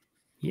bad one.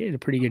 He had a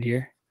pretty good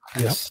year.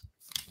 Yes.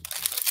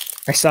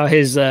 I saw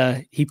his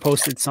he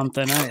posted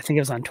something. I think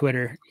it was on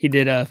Twitter. He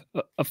did a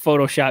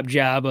Photoshop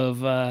job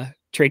of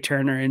Trey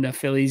Turner in the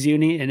Phillies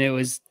uni, and it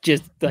was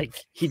just like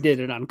he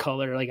did it on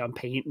color, like on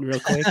paint real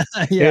quick.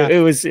 Yeah.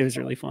 It was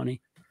really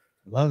funny.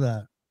 Love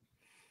that.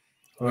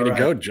 Way to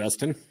go,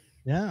 Justin.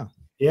 Yeah.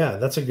 Yeah,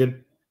 that's a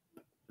good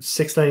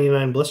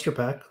 $6.99 blister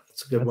pack.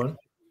 That's a good one.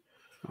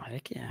 Oh,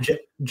 heck yeah.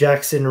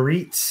 Jackson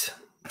Reitz,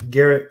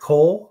 Garrett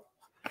Cole,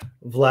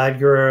 Vlad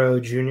Guerrero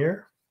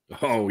Jr.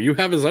 Oh, you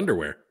have his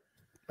underwear.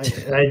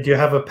 I do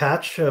have a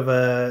patch of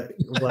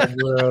Vlad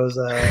Guerrero's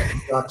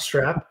jock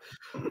strap.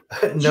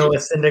 Noah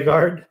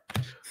Syndergaard,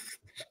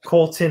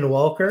 Colton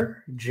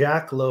Welker,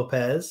 Jack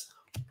Lopez,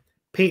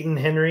 Peyton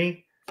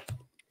Henry.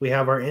 We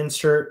have our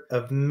insert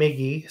of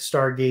Miggy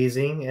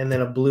stargazing, and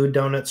then a blue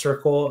donut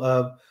circle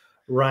of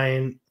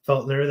Ryan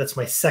Feltner. That's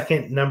my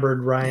second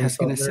numbered Ryan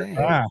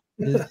Feltner.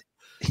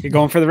 You're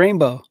going for the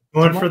rainbow.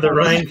 Going for the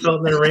Ryan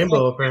Feltner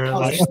rainbow,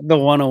 apparently. The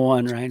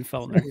 101 Ryan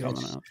Feltner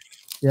coming out.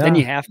 Yeah. Then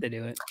you have to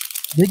do it.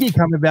 Miggy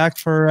coming back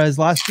for his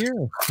last year.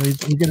 So he's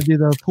going to do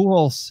the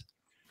Pujols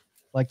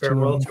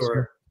farewell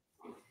tour.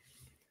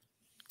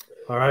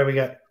 All right, we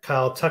got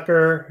Kyle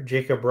Tucker,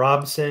 Jacob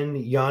Robson,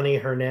 Yanni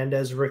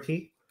Hernandez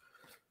rookie.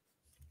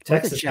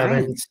 Texas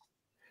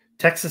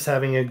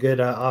having a good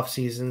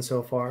offseason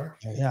so far.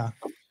 Yeah.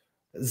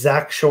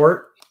 Zach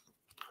Short,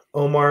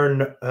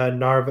 Omar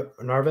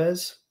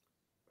Narvaez,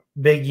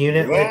 big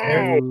unit right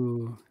there.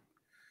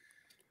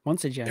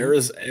 Once a giant.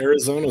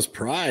 Arizona's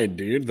pride,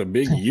 dude. The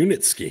big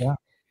unit ski. Yeah.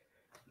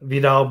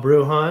 Vidal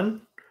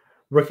Brujan,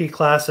 rookie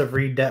class of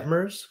Reed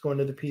Detmers going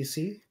to the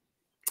PC.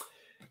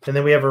 And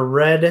then we have a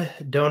red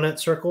donut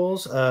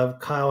circles of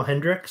Kyle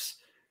Hendricks,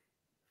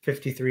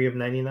 53 of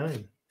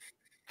 99.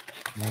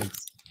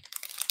 Nice.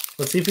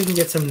 Let's see if we can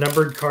get some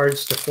numbered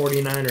cards to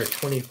 49 or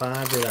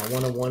 25, or that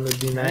 101 would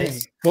be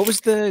nice. What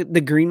was the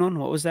green one?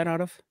 What was that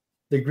out of?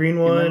 The green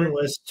one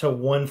was to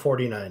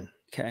 149.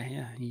 Okay,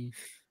 yeah.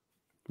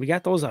 We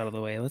got those out of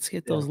the way. Let's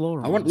get those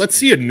lower ones. Let's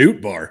see a Newt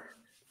bar.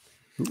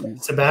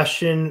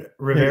 Sebastian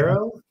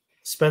Rivero,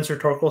 Spencer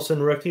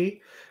Torkelson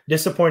rookie.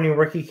 Disappointing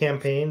rookie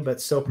campaign,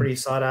 but still pretty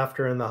sought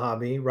after in the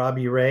hobby.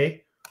 Robbie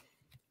Ray,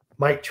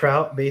 Mike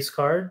Trout base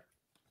card.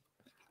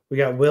 We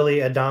got Willie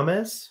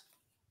Adames,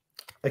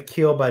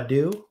 Akil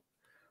Badu,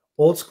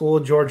 old school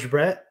George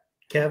Brett.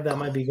 Kev, that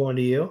might be going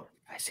to you.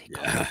 I see.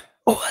 Yeah.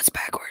 Oh, that's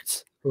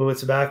backwards. Oh,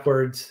 it's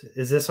backwards.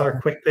 Is this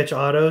our quick pitch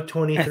auto?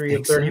 23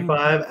 of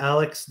 35, so.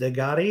 Alex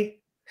Degatti.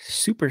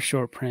 Super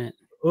short print.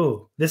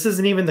 Oh, this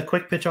isn't even the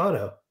quick pitch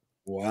auto.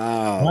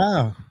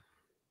 Wow.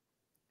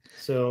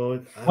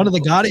 So one of the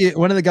Gotti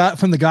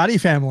from the Gotti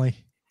family.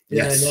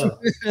 Yeah, yes. I know.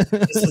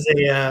 This is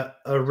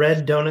a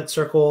red donut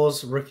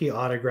circles rookie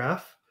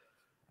autograph.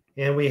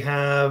 And we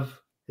have,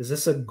 is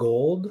this a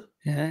gold?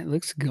 Yeah, it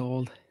looks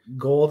gold.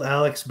 Gold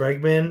Alex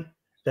Bregman.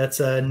 That's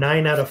a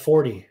 9 out of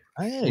 40.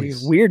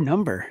 Nice. Weird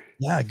number.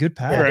 Yeah, good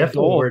pack. Yeah,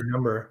 definitely a weird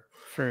number.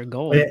 For a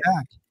gold.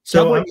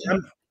 So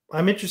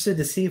I'm interested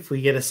to see if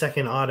we get a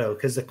second auto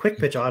because the quick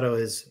pitch auto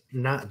is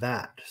not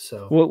that.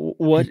 So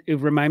what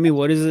remind me,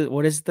 what is it?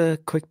 What is the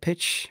quick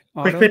pitch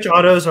auto? quick pitch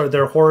autos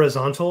they're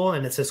horizontal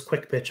and it says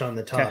quick pitch on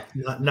the top, Okay.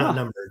 not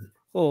numbered.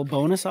 A little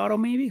bonus auto,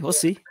 maybe. We'll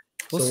see.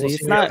 We'll So see. we'll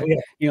It's see. not,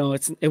 Yeah.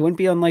 it wouldn't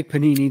be unlike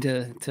Panini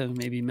to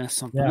maybe mess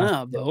something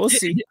up, but we'll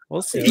see.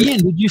 We'll see.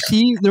 Ian, did you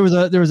see there was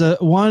a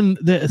one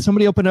that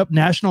somebody opened up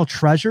National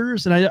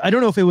Treasures, and I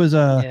don't know if it was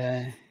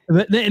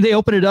but they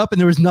opened it up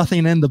and there was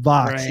nothing in the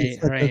box. Right,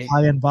 It's like right. the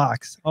high-end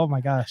box. Oh my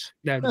gosh.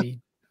 That'd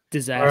be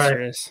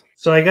disastrous.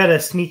 So I got a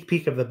sneak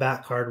peek of the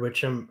back card,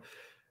 which I'm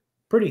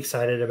pretty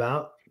excited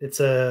about.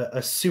 It's a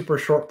super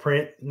short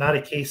print, not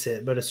a case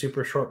hit, but a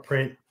super short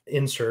print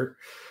insert.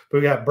 But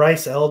we got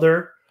Bryce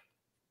Elder,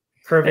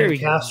 There Kervin we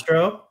go.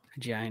 Castro,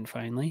 Giant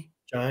finally.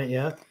 Giant,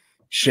 yeah,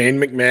 Shane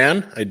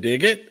McMahon, I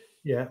dig it.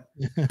 yeah.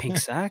 Pink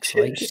socks.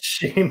 Like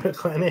Shane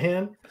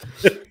McClanahan.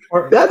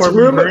 That's Corbin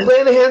Rue Burns.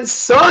 McClanahan's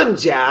son,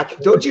 Jack.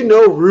 Don't you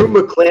know Rue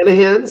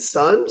McClanahan's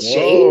son,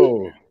 Shane?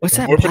 Whoa. what's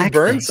that? Corbin black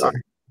Burns? thing?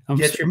 I'm,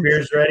 Get your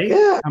beers ready.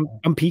 Yeah,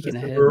 I'm peeking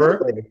Mr. ahead.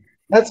 Brewer.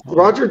 that's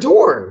Roger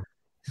Dorn.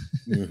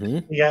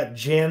 Mhm. We got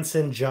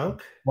Jansen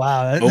Junk.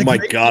 Wow. Oh my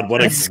God,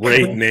 what a that's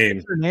great great.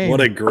 name. name. What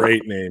a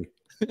great name.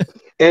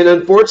 And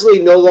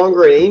unfortunately, no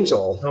longer an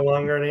Angel. No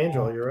longer an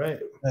angel. You're right.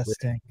 That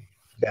stinks.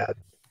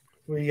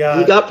 We He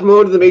got got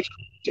promoted to the major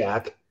league,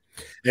 Jack.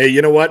 Hey,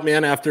 you know what,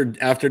 man? After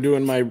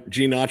doing my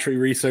Gene Autry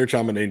research,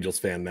 I'm an Angels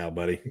fan now,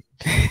 buddy.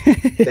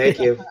 Thank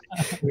you.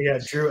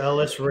 Drew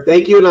Ellis. Rookie.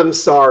 Thank you, and I'm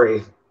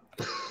sorry.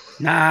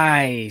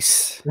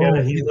 Nice. We got an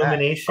Oh, he's back.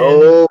 illumination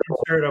Oh,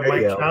 insert of there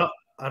you Mike go. Trout.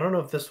 I don't know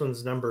if this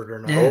one's numbered or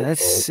not. Yeah,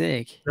 that's oh.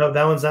 sick. No,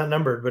 that one's not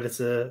numbered, but it's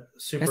a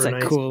super That's a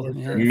nice cool,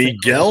 insert. yeah.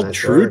 Miguel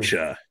Nice word.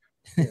 Trucha.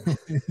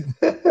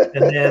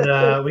 And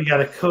then we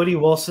got a Cody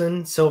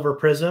Wilson Silver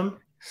Prism.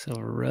 So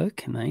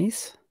Rook,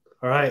 nice.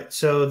 All right,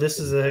 so this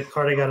is a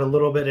card I got a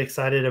little bit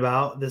excited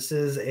about. This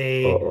is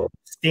a Oh.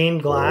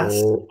 stained glass,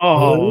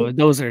 Oh,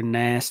 those are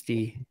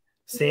nasty.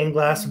 stained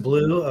glass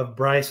blue of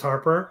Bryce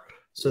Harper.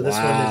 So this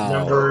one Wow. is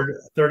numbered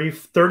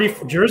 30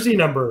 jersey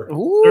number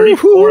Ooh.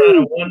 34 out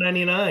of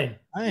 199.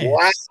 Nice.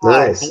 Wow.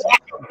 Nice.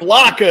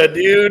 Blocka,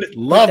 dude.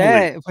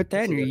 Lovely. Put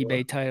that in your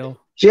eBay title.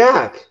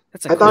 Jack,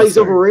 That's a I thought cool he's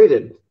card.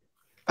 overrated.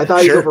 I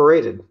thought he's Sure.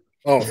 overrated.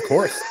 Oh, of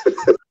course.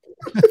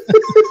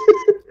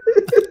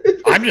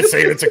 I'm just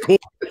saying it's a cool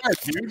card,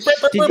 dude.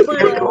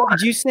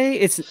 Did you say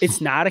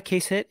it's not a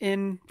case hit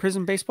in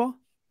Prism Baseball?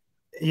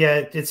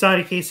 Yeah, it's not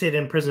a case hit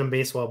in Prism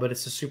Baseball, but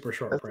it's a super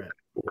short print.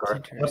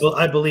 Interesting.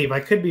 I believe. I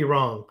could be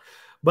wrong,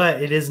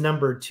 but it is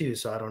numbered too,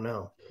 so I don't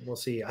know. We'll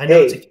see. I know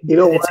Hey, it's a, you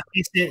know it's what? a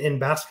case hit in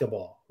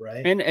basketball,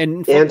 right? And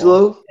football.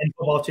 Angelo, And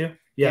football too.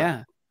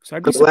 Yeah. So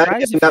I'd be I'm glad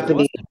surprised you if got it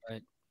wasn't.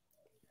 But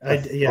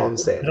I all I'm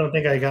saying. I don't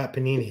think I got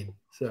Panini.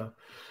 So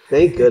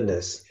Thank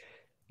goodness.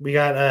 we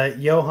got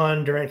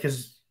Johan Durant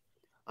because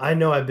I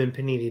know I've been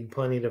Panini'd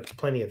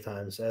plenty of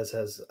times, as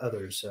has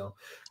others. So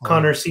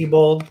Connor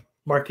Siebold,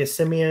 Marcus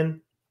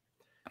Simeon,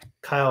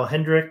 Kyle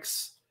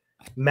Hendricks,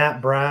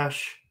 Matt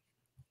Brash,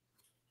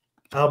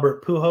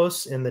 Albert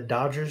Pujols in the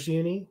Dodgers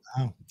uni,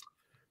 Wow.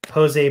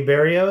 Jose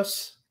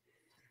Barrios.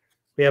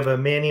 We have a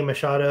Manny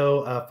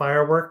Machado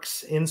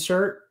fireworks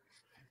insert,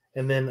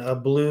 and then a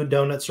blue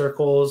donut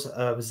circles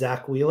of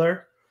Zach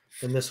Wheeler,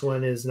 and this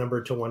one is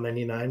numbered to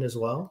 199 as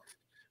well.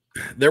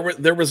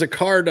 There was a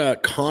card,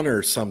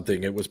 Connor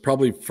something. It was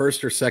probably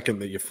first or second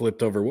that you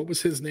flipped over. What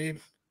was his name?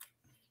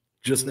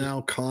 Just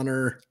now,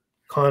 Connor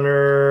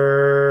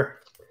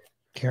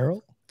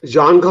Carol?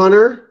 John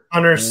Connor.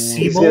 He's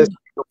Siebold.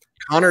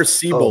 Connor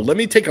Siebold. Oh. Let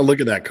me take a look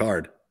at that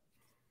card.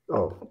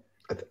 Oh,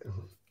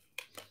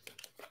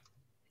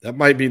 That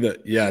might be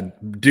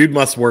dude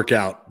must work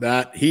out.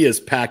 That he is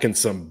packing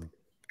some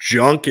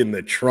junk in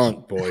the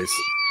trunk, boys.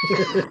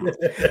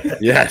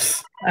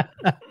 Yes.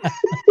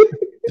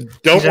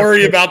 Don't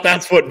worry about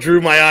that's what drew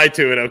my eye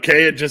to it,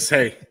 okay? It just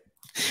He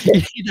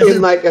in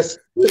doesn't, like a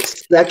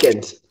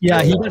second.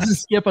 yeah, he doesn't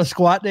skip a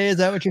squat day. Is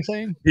that what you're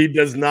saying? he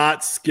does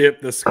not skip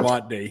the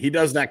squat day. He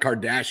does that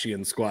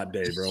Kardashian squat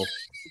day, bro.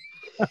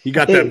 He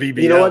got Hey, that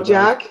BBL. you know what,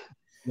 Jack?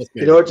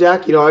 You know what,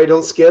 Jack? You know how you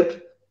don't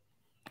skip?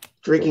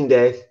 Drinking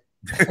day.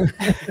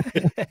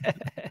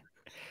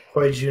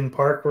 Hoy Jun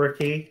Park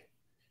rookie.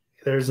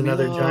 There's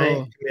another No,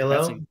 giant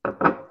that's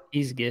Camilo.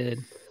 he's good.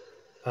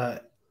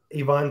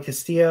 Ivan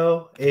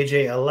Castillo,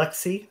 AJ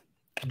Alexi,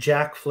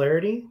 Jack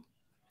Flaherty,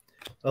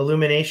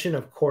 Illumination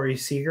of Corey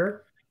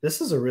Seager.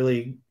 This is a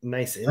really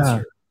nice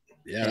insert.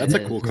 Yeah, that's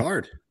a cool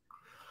card.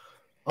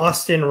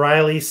 Austin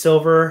Riley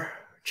Silver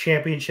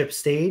Championship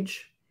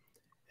Stage.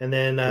 And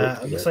then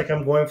it looks like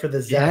I'm going for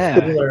the Zach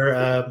Yeah. Wheeler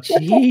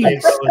Jeez.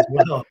 info as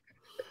well.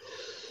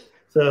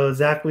 So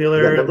Zach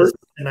Wheeler, number? this is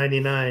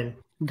 99.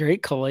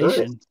 Great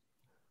collation.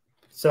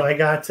 So I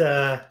got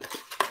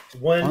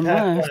one One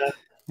pack left. left.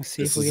 Let's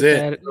see This if we is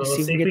get it. that. So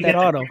See if we get that the-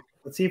 auto.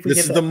 Let's see if we This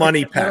get is that the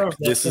money second pair pack. of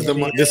This that's is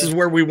gonna be, this is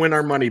where we win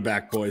our money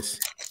back, boys.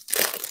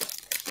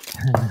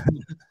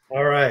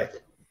 all right.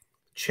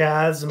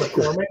 Chaz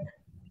McCormick.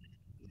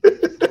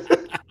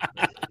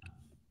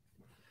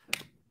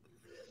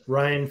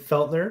 Ryan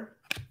Feltner.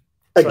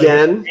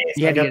 Again,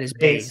 You got to get his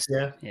base.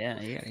 Yeah.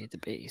 Yeah, you got to get the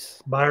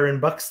base. Byron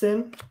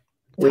Buxton.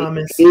 we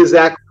Thomas. need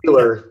Zach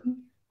Wheeler.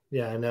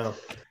 Yeah, I know.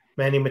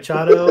 Manny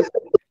Machado.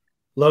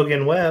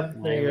 Logan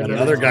Webb. There you go.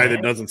 Another guy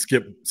that doesn't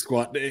skip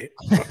squat day.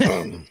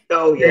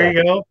 Oh yeah, There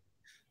you go.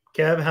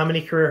 Kev, how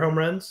many career home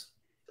runs?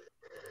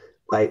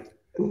 like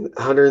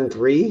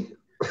 103.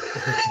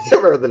 I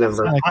can't remember the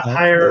number. Like that.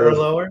 Higher or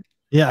lower?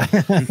 Yeah.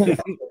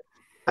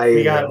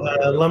 We got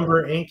a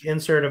Lumber Ink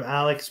insert of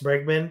Alex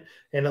Bregman,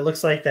 and it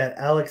looks like that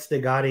Alex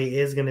DeGotti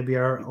is going to be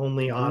our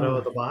only auto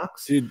of the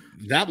box. Dude,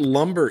 that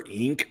Lumber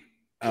Ink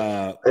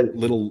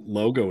little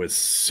logo is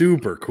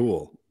super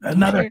cool.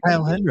 Another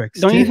Kyle Hendricks.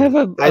 Don't you have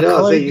a I know. So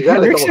colored you got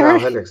a Hendricks couple Kyle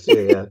card? Hendricks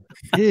too. Yeah,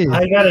 Dude.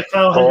 I got a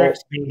Kyle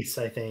Hendricks piece,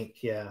 I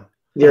think. Yeah.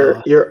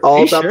 you're all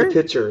you about sure? the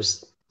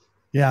pictures.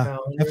 Yeah,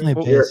 Kyle definitely a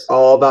Hendricks. You're base.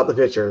 all about the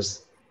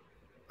pictures.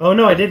 Oh,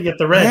 no, I did get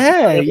the red.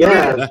 Yeah,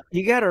 Yeah,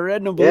 you got a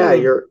red and a blue. yeah.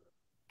 You're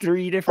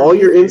 3 different. all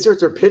your pictures.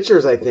 inserts are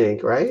pictures. I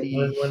think, right?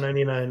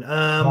 $199.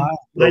 Wow.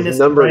 Those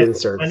numbered Bryce-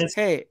 inserts. minus-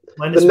 Hey,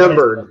 minus The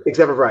numbered, Bryce.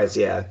 except for Bryce.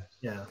 Yeah.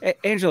 Yeah.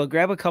 Angelo,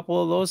 grab a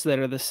couple of those that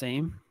are the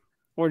same,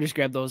 or just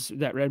grab those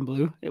that red and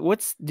blue.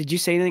 Did you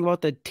say anything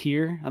about the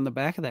tier on the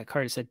back of that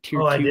card? It said tier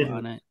Oh, I 2 didn't.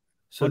 on it.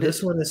 So What this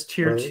is- one is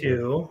tier Right.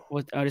 2.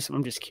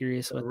 I'm just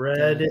curious. The What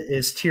red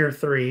is tier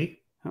 3.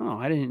 Oh,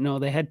 I didn't know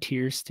they had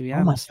tiers. To be Oh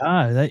my honest,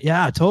 god!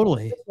 Yeah,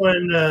 totally.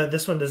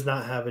 This one does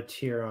not have a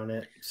tier on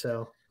it.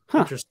 So Huh.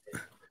 interesting.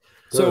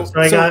 So, So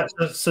I got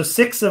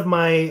 6 of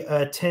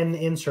my 10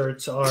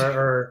 inserts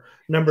are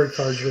numbered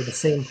cards with the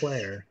same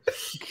player.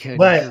 Good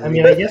But I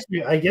mean, grief.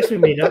 I guess we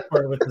made up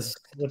for it with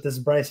this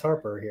Bryce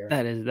Harper here.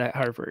 that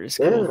Harper is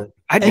Yeah. cool.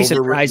 I'd be Overwritten.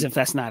 surprised if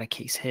that's not a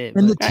case hit.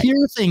 And the but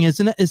tier thing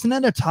isn't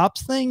that a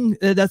Tops thing?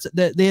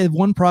 That they have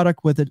one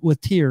product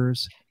with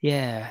tiers.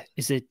 yeah,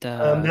 is it?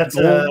 That's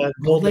gold, a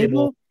gold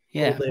label.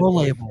 Yeah, Gold Full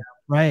label,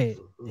 right?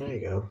 There you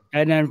go.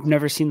 and I've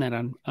never seen that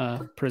on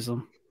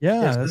Prism.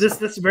 Yeah, Yeah, so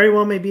this very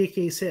well may be a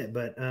case hit,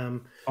 but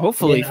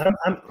Hopefully, yeah,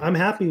 I'm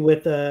happy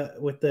with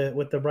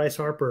the Bryce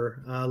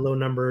Harper low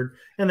numbered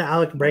and the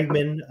Alec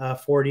Bregman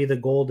 40. The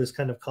gold is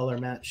kind of color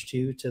matched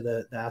too to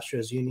the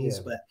Astros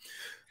unis, Yeah.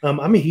 but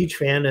I'm a huge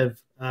fan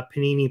of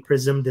Panini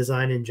Prism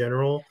design in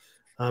general,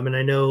 and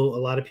I know a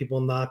lot of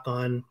people knock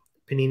on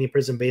Panini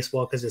Prism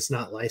baseball because it's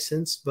not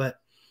licensed, but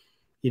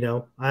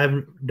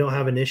I don't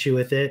have an issue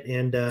with it,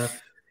 and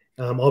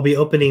I'll be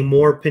opening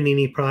more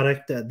Panini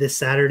product this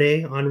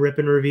Saturday on Rip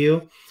and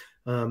Review.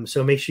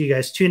 So make sure you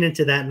guys tune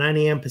into that 9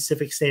 a.m.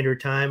 Pacific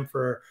Standard Time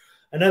for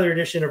another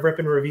edition of Rip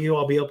and Review.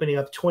 I'll be opening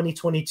up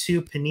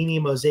 2022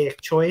 Panini Mosaic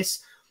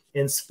Choice.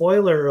 And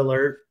spoiler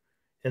alert,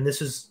 and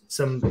this is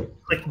some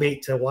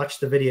clickbait to watch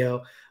the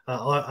video.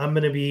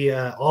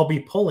 I'll be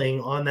pulling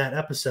on that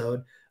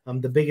episode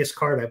the biggest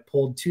card I've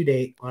pulled to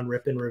date on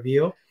Rip and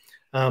Review.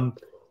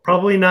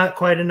 Probably not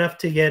quite good enough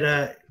to get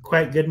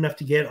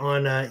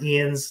on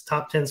Ian's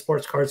top 10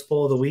 sports cards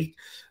pull of the week,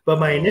 but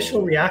my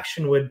initial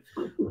reaction would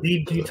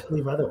lead you to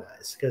believe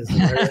otherwise. Because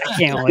I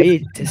can't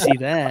wait to see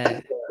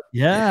that.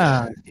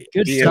 yeah,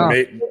 good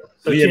Ian,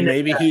 stuff.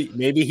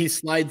 maybe he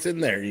slides in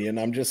there, Ian.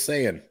 I'm just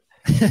saying.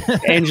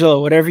 Angelo,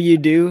 whatever you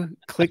do,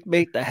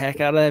 clickbait the heck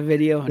out of that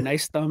video. A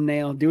nice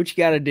thumbnail. Do what you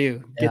got to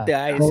do. Get the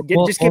eyes.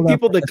 Just get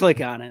people to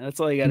click on it. That's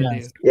all you got to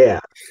do. Yeah.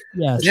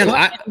 Yeah,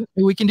 Yeah,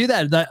 we can do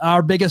that.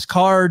 Our biggest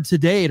card to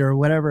date, or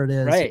whatever it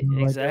is. Right.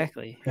 Like,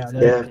 Exactly.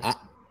 Yeah.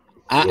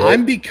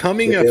 I'm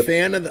becoming a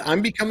fan of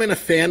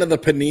the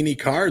Panini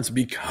cards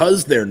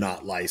because they're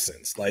not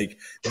licensed. Like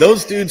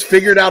those dudes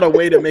figured out a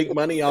way to make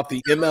money off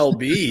the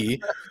MLB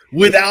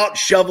without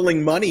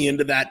shoveling money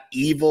into that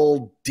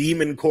evil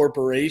demon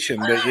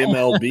corporation, the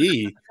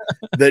MLB,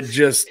 that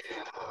just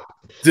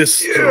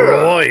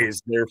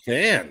destroys their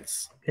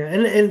fans. Yeah,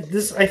 and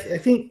this I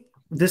think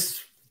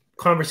this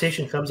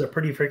conversation comes up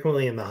pretty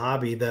frequently in the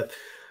hobby. The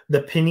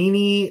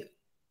Panini,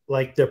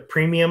 like the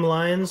premium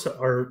lines,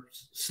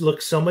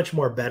 look so much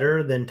more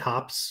better than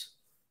Topps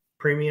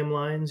premium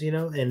lines,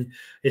 and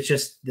it's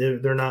just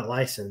they're not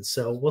licensed.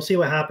 So we'll see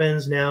what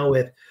happens now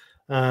with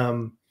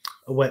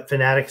what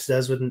Fanatics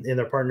does in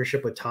their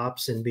partnership with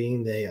Topps and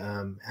being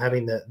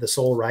having the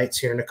sole rights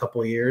here in a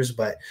couple of years.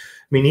 But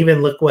I mean,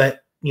 even look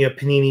what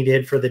Panini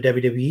did for the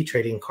WWE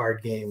trading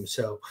card game.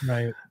 So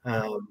right.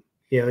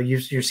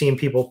 You're seeing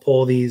people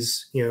pull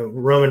these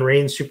Roman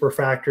Reigns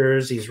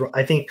superfractors.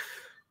 I think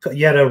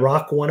you had a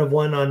Rock 1 of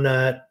 1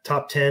 on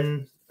top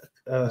 10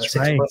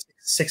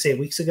 6-8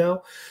 weeks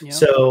ago. Yeah.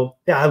 So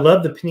yeah, I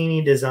love the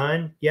Panini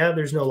design. Yeah,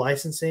 there's no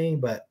licensing,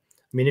 but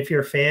I mean, if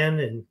you're a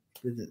fan and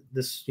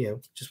this,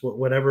 just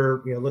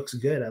whatever looks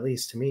good, at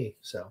least to me.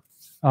 So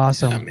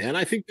Awesome. Yeah, man,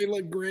 I think they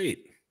look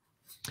great.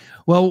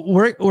 Well,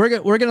 we're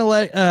gonna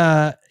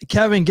let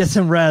Kevin get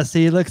some rest.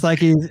 He looks like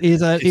he's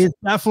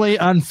definitely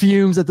on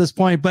fumes at this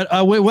point. But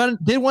we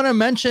did want to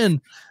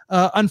mention,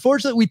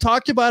 unfortunately, we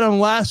talked about him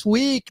last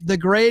week. The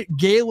great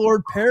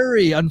Gaylord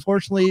Perry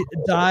unfortunately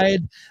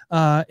died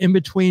in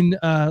between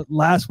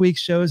last week's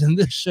shows and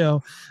this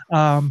show.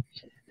 Started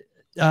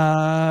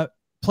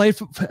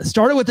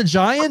with the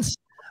Giants.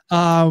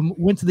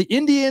 went to the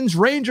Indians,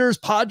 Rangers,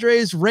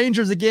 Padres,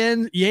 Rangers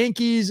again,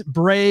 Yankees,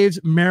 Braves,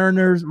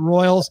 Mariners,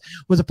 Royals,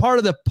 was a part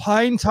of the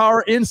Pine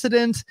Tar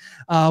incident,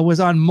 was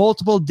on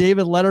multiple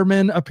David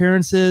Letterman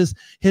appearances.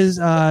 His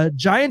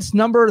Giants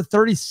number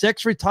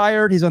 36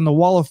 retired. He's on the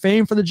Wall of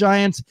Fame for the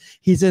Giants.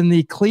 He's in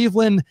the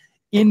Cleveland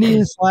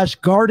Indians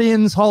 /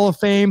 Guardians Hall of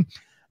Fame,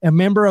 a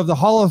member of the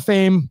Hall of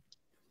Fame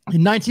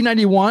in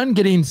 1991,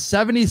 getting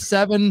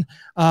 77%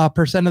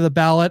 of the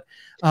ballot.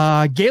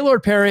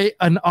 Gaylord Perry,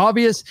 an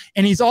obvious,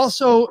 and he's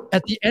also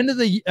at the end of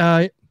the,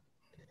 I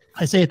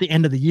say at the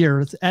end of the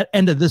year, it's at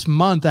end of this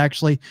month,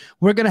 actually,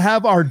 we're going to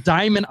have our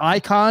Diamond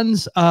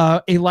Icons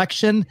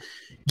election.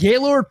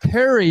 Gaylord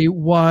Perry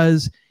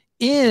was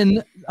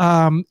in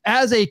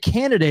as a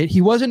candidate.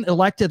 He wasn't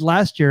elected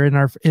last year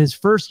in his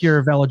first year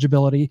of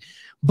eligibility,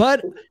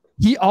 but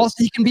he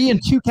can be in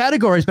two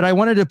categories. But I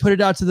wanted to put it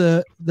out to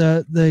the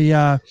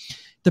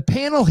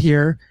panel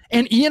here.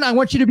 And Ian, I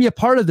want you to be a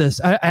part of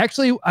this.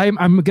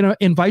 I'm going to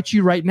invite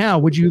you right now.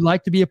 Would you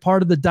like to be a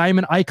part of the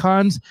Diamond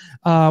Icons?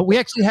 We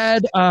actually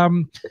had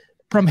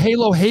from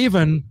Halo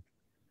Haven,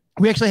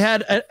 we actually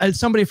had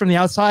somebody from the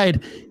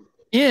outside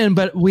in,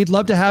 but we'd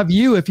love to have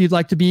you if you'd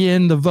like to be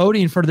in the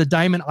voting for the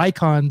Diamond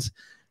Icons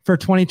for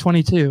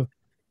 2022.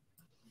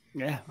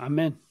 Yeah, I'm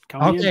in.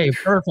 Okay,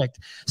 perfect.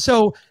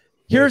 So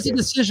here's the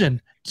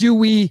decision. Do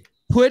we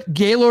put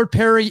Gaylord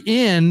Perry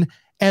in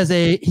as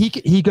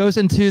he goes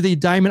into the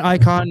Diamond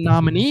Icon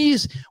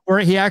nominees where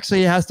he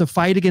actually has to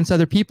fight against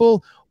other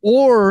people,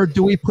 or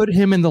do we put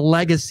him in the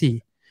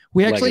legacy?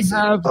 We actually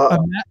have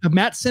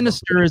Matt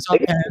Sinister is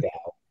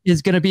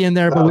going to be in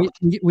there, but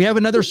we have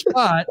another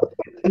spot.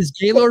 Is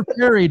Gaylord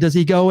Perry, does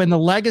he go in the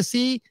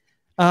legacy?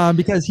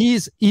 Because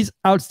he's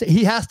out,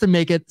 he has to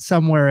make it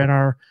somewhere in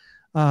our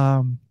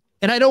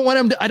and I don't want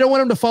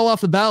him to fall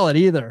off the ballot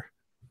either.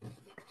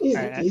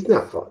 He's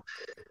not fun.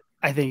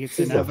 I think it's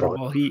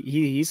inevitable.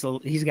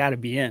 He's got to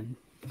be in.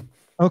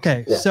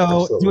 Okay, yeah, so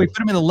absolutely. Do we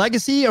put him in the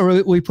legacy,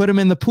 or we put him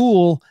in the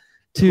pool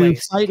to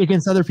fight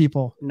against other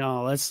people?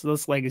 No, let's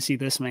legacy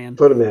this man.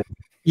 Put him in.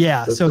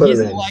 Yeah, Let's so he's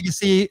in the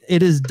legacy.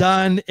 It is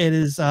done. It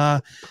is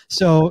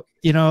so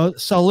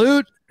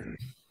salute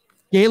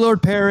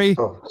Gaylord Perry.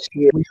 Oh,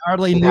 we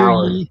hardly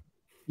knew ye.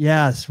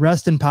 Yes,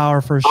 rest in power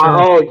for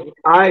sure.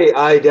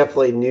 I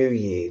definitely knew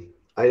ye.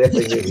 I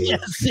definitely knew ye.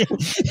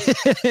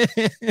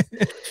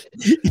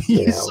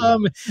 You saw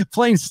him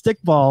playing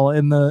stickball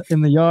in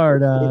the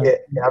yard. Yeah,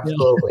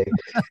 absolutely.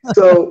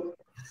 So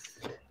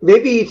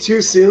maybe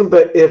too soon,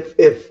 but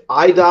if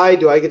I die,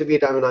 do I get to be a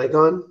Diamond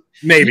Icon?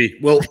 Maybe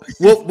we'll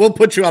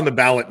put you on the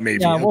ballot.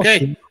 Maybe. Yeah,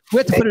 okay. We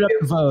have to put it up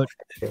to vote.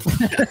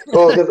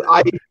 Well, because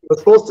I was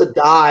supposed to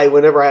die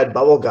whenever I had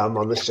bubblegum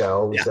on the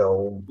show,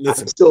 so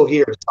I'm still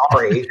here.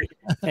 Sorry,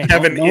 hey,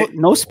 Kevin.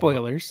 No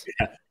spoilers.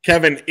 Yeah.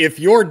 Kevin, if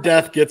your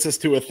death gets us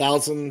to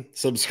 1,000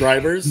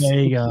 subscribers, there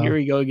you go. Here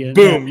we go again.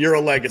 Boom, you're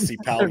a legacy,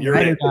 pal. You're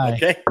in.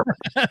 Okay.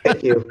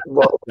 Thank you.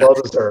 Well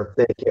deserved.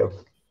 Thank you.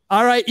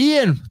 All right,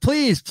 Ian,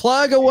 please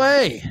plug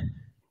away.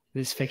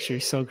 This picture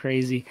is so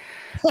crazy.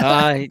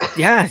 I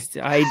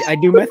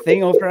do my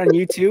thing over on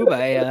YouTube.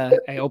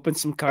 I open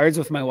some cards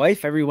with my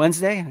wife every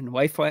Wednesday on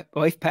Wife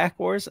Pack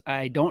Wars.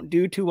 I don't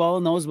do too well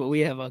in those, but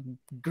we have a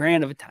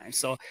grand of a time.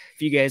 So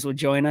if you guys will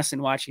join us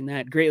in watching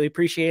that, greatly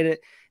appreciate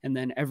it. And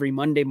then every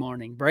Monday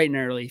morning, bright and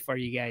early for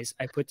you guys,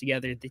 I put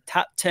together the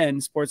top 10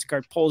 sports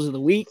card polls of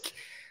the week.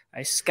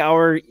 I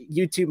scour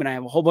YouTube, and I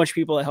have a whole bunch of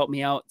people that help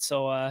me out.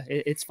 So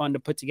it's fun to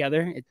put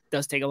together. It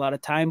does take a lot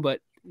of time, but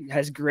it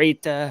has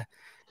great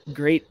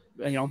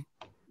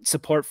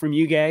support from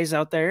you guys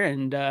out there,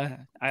 and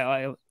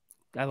I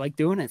like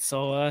doing it.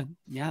 So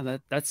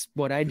that's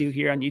what I do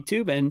here on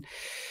YouTube, and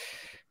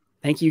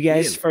thank you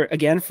guys for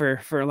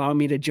allowing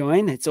me to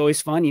join. It's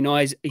always fun.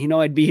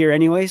 I'd be here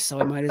anyway, so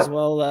I might as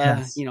well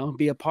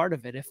be a part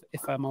of it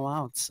if I'm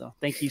allowed. So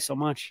thank you so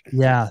much.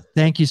 Yeah,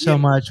 thank you so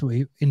much.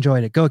 We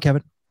enjoyed it. Go,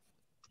 Kevin.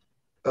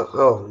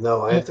 Oh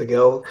no, I have to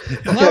go.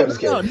 No. I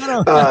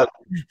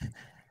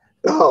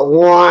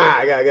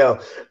gotta go.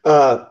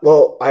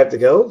 Well, I have to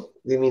go.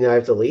 You mean I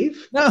have to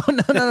leave? No. I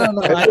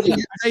know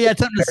you had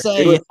something to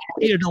say.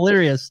 You're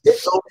delirious.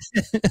 It's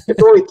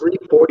only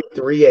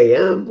 3:43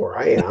 a.m. where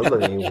I am.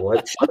 I mean,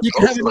 what? You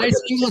can have a nice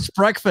English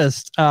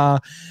breakfast.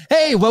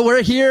 Hey, well,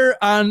 we're here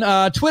on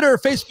Twitter,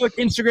 Facebook,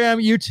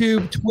 Instagram,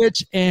 YouTube,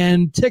 Twitch,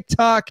 and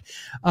TikTok.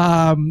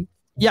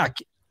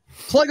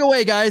 Plug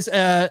away, guys.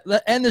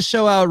 End the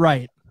show out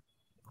right.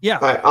 Yeah.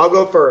 All right, I'll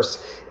go first.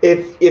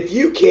 If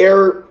you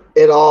care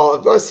at all,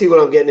 if you want to see what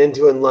I'm getting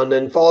into in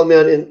London, follow me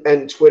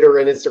on Twitter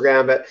and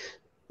Instagram at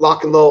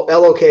Lock and Low,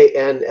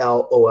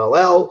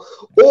 LOKNLOLL,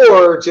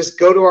 or just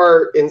go to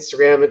our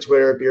Instagram and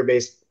Twitter, Beer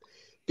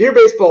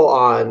Baseball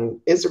on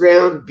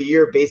Instagram,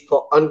 Beer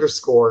Baseball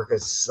 _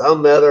 because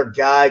some other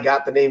guy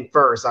got the name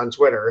first on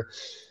Twitter.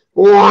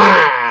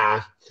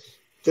 Wow.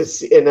 To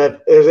see, and if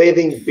there's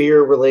anything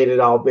beer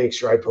related, I'll make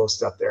sure I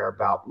post up there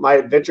about my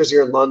adventures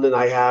here in London.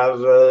 I have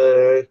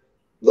a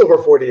little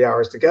over 48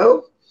 hours to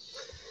go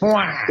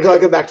until I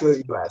go back to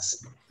the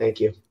U.S. Thank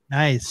you.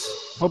 Nice.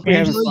 Hope you're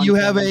having Angelo, fun, you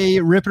have Kevin. a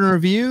rip and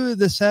review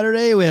this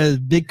Saturday with a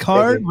big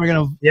card. We're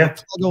gonna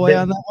plug away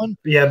on that one.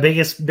 Yeah,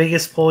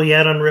 biggest poll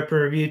yet on Rip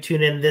and Review.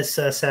 Tune in this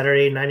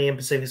Saturday, 9 a.m.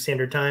 Pacific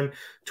Standard Time.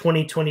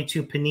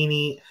 2022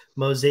 Panini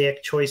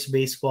Mosaic Choice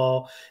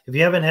Baseball. If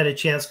you haven't had a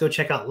chance, go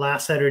check out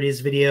last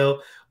Saturday's video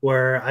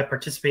where I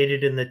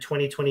participated in the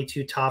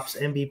 2022 Topps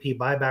MVP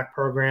buyback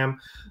program.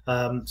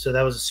 So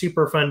that was a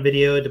super fun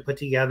video to put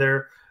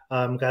together.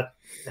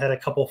 Had a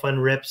couple fun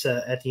rips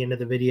at the end of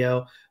the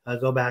video.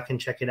 Go back and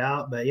check it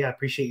out. But yeah,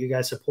 appreciate you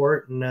guys'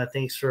 support, and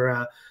thanks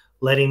for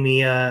letting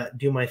me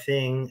do my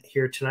thing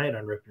here tonight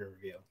on Rip and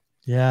Review.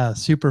 Yeah,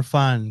 super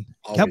fun.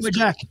 Cowboy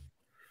Jack.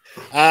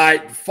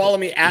 Follow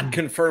me at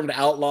Confirmed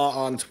Outlaw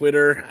on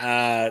Twitter.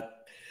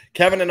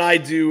 Kevin and I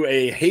do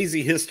a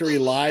Hazy History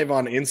Live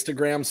on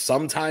Instagram,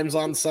 sometimes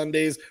on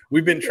Sundays.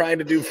 We've been trying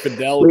to do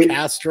Fidel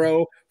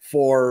Castro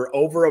for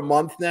over a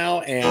month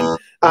now, and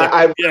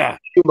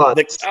 2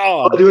 months. Oh,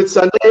 I'll do it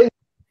Sunday.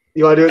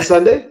 You want to do it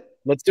Sunday?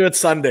 Let's do it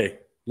Sunday.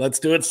 Let's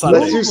do Let's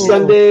do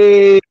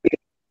Sunday.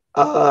 2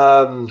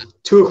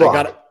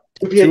 o'clock.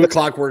 2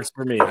 o'clock works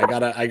for me.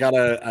 I got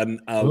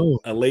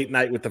a late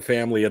night with the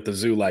family at the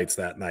Zoo Lights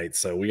that night,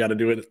 so we got to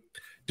do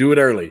it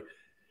early.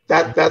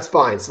 That's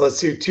fine. So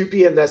let's do 2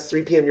 p.m. That's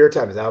 3 p.m. your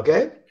time. Is that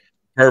okay?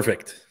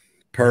 Perfect.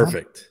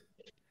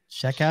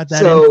 Check out that.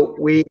 So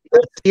let's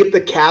see if the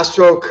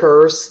Castro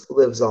curse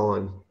lives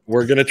on.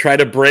 We're going to try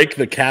to break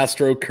the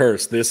Castro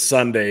curse this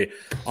Sunday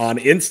on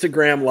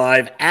Instagram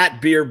Live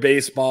at Beer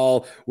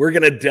Baseball. We're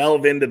going to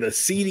delve into the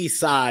seedy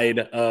side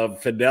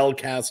of Fidel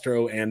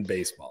Castro and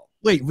baseball.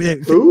 Wait,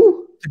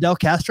 who? Fidel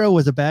Castro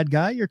was a bad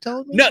guy, you're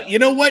telling me? No, you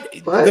know what?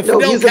 What? The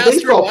Fidel he's a Castro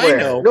baseball I player.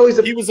 know, No,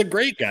 he was a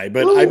great guy,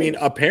 but I mean,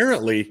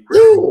 apparently,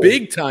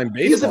 big-time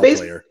baseball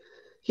player.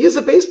 He is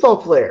a baseball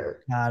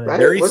player. Got it. Right?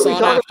 Very What are we sought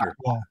talking after.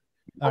 Yeah.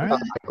 All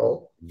right.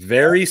 Michael?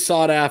 Very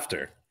sought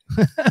after.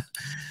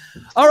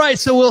 All right,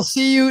 so we'll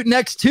see you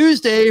next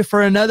Tuesday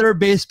for another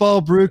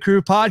Baseball Brew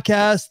Crew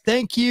podcast.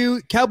 Thank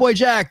you, Cowboy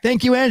Jack.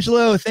 Thank you,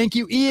 Angelo. Thank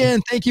you,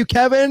 Ian. Thank you,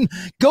 Kevin.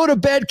 Go to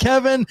bed,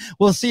 Kevin.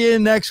 We'll see you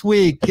next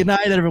week. Good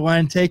night,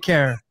 everyone. Take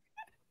care.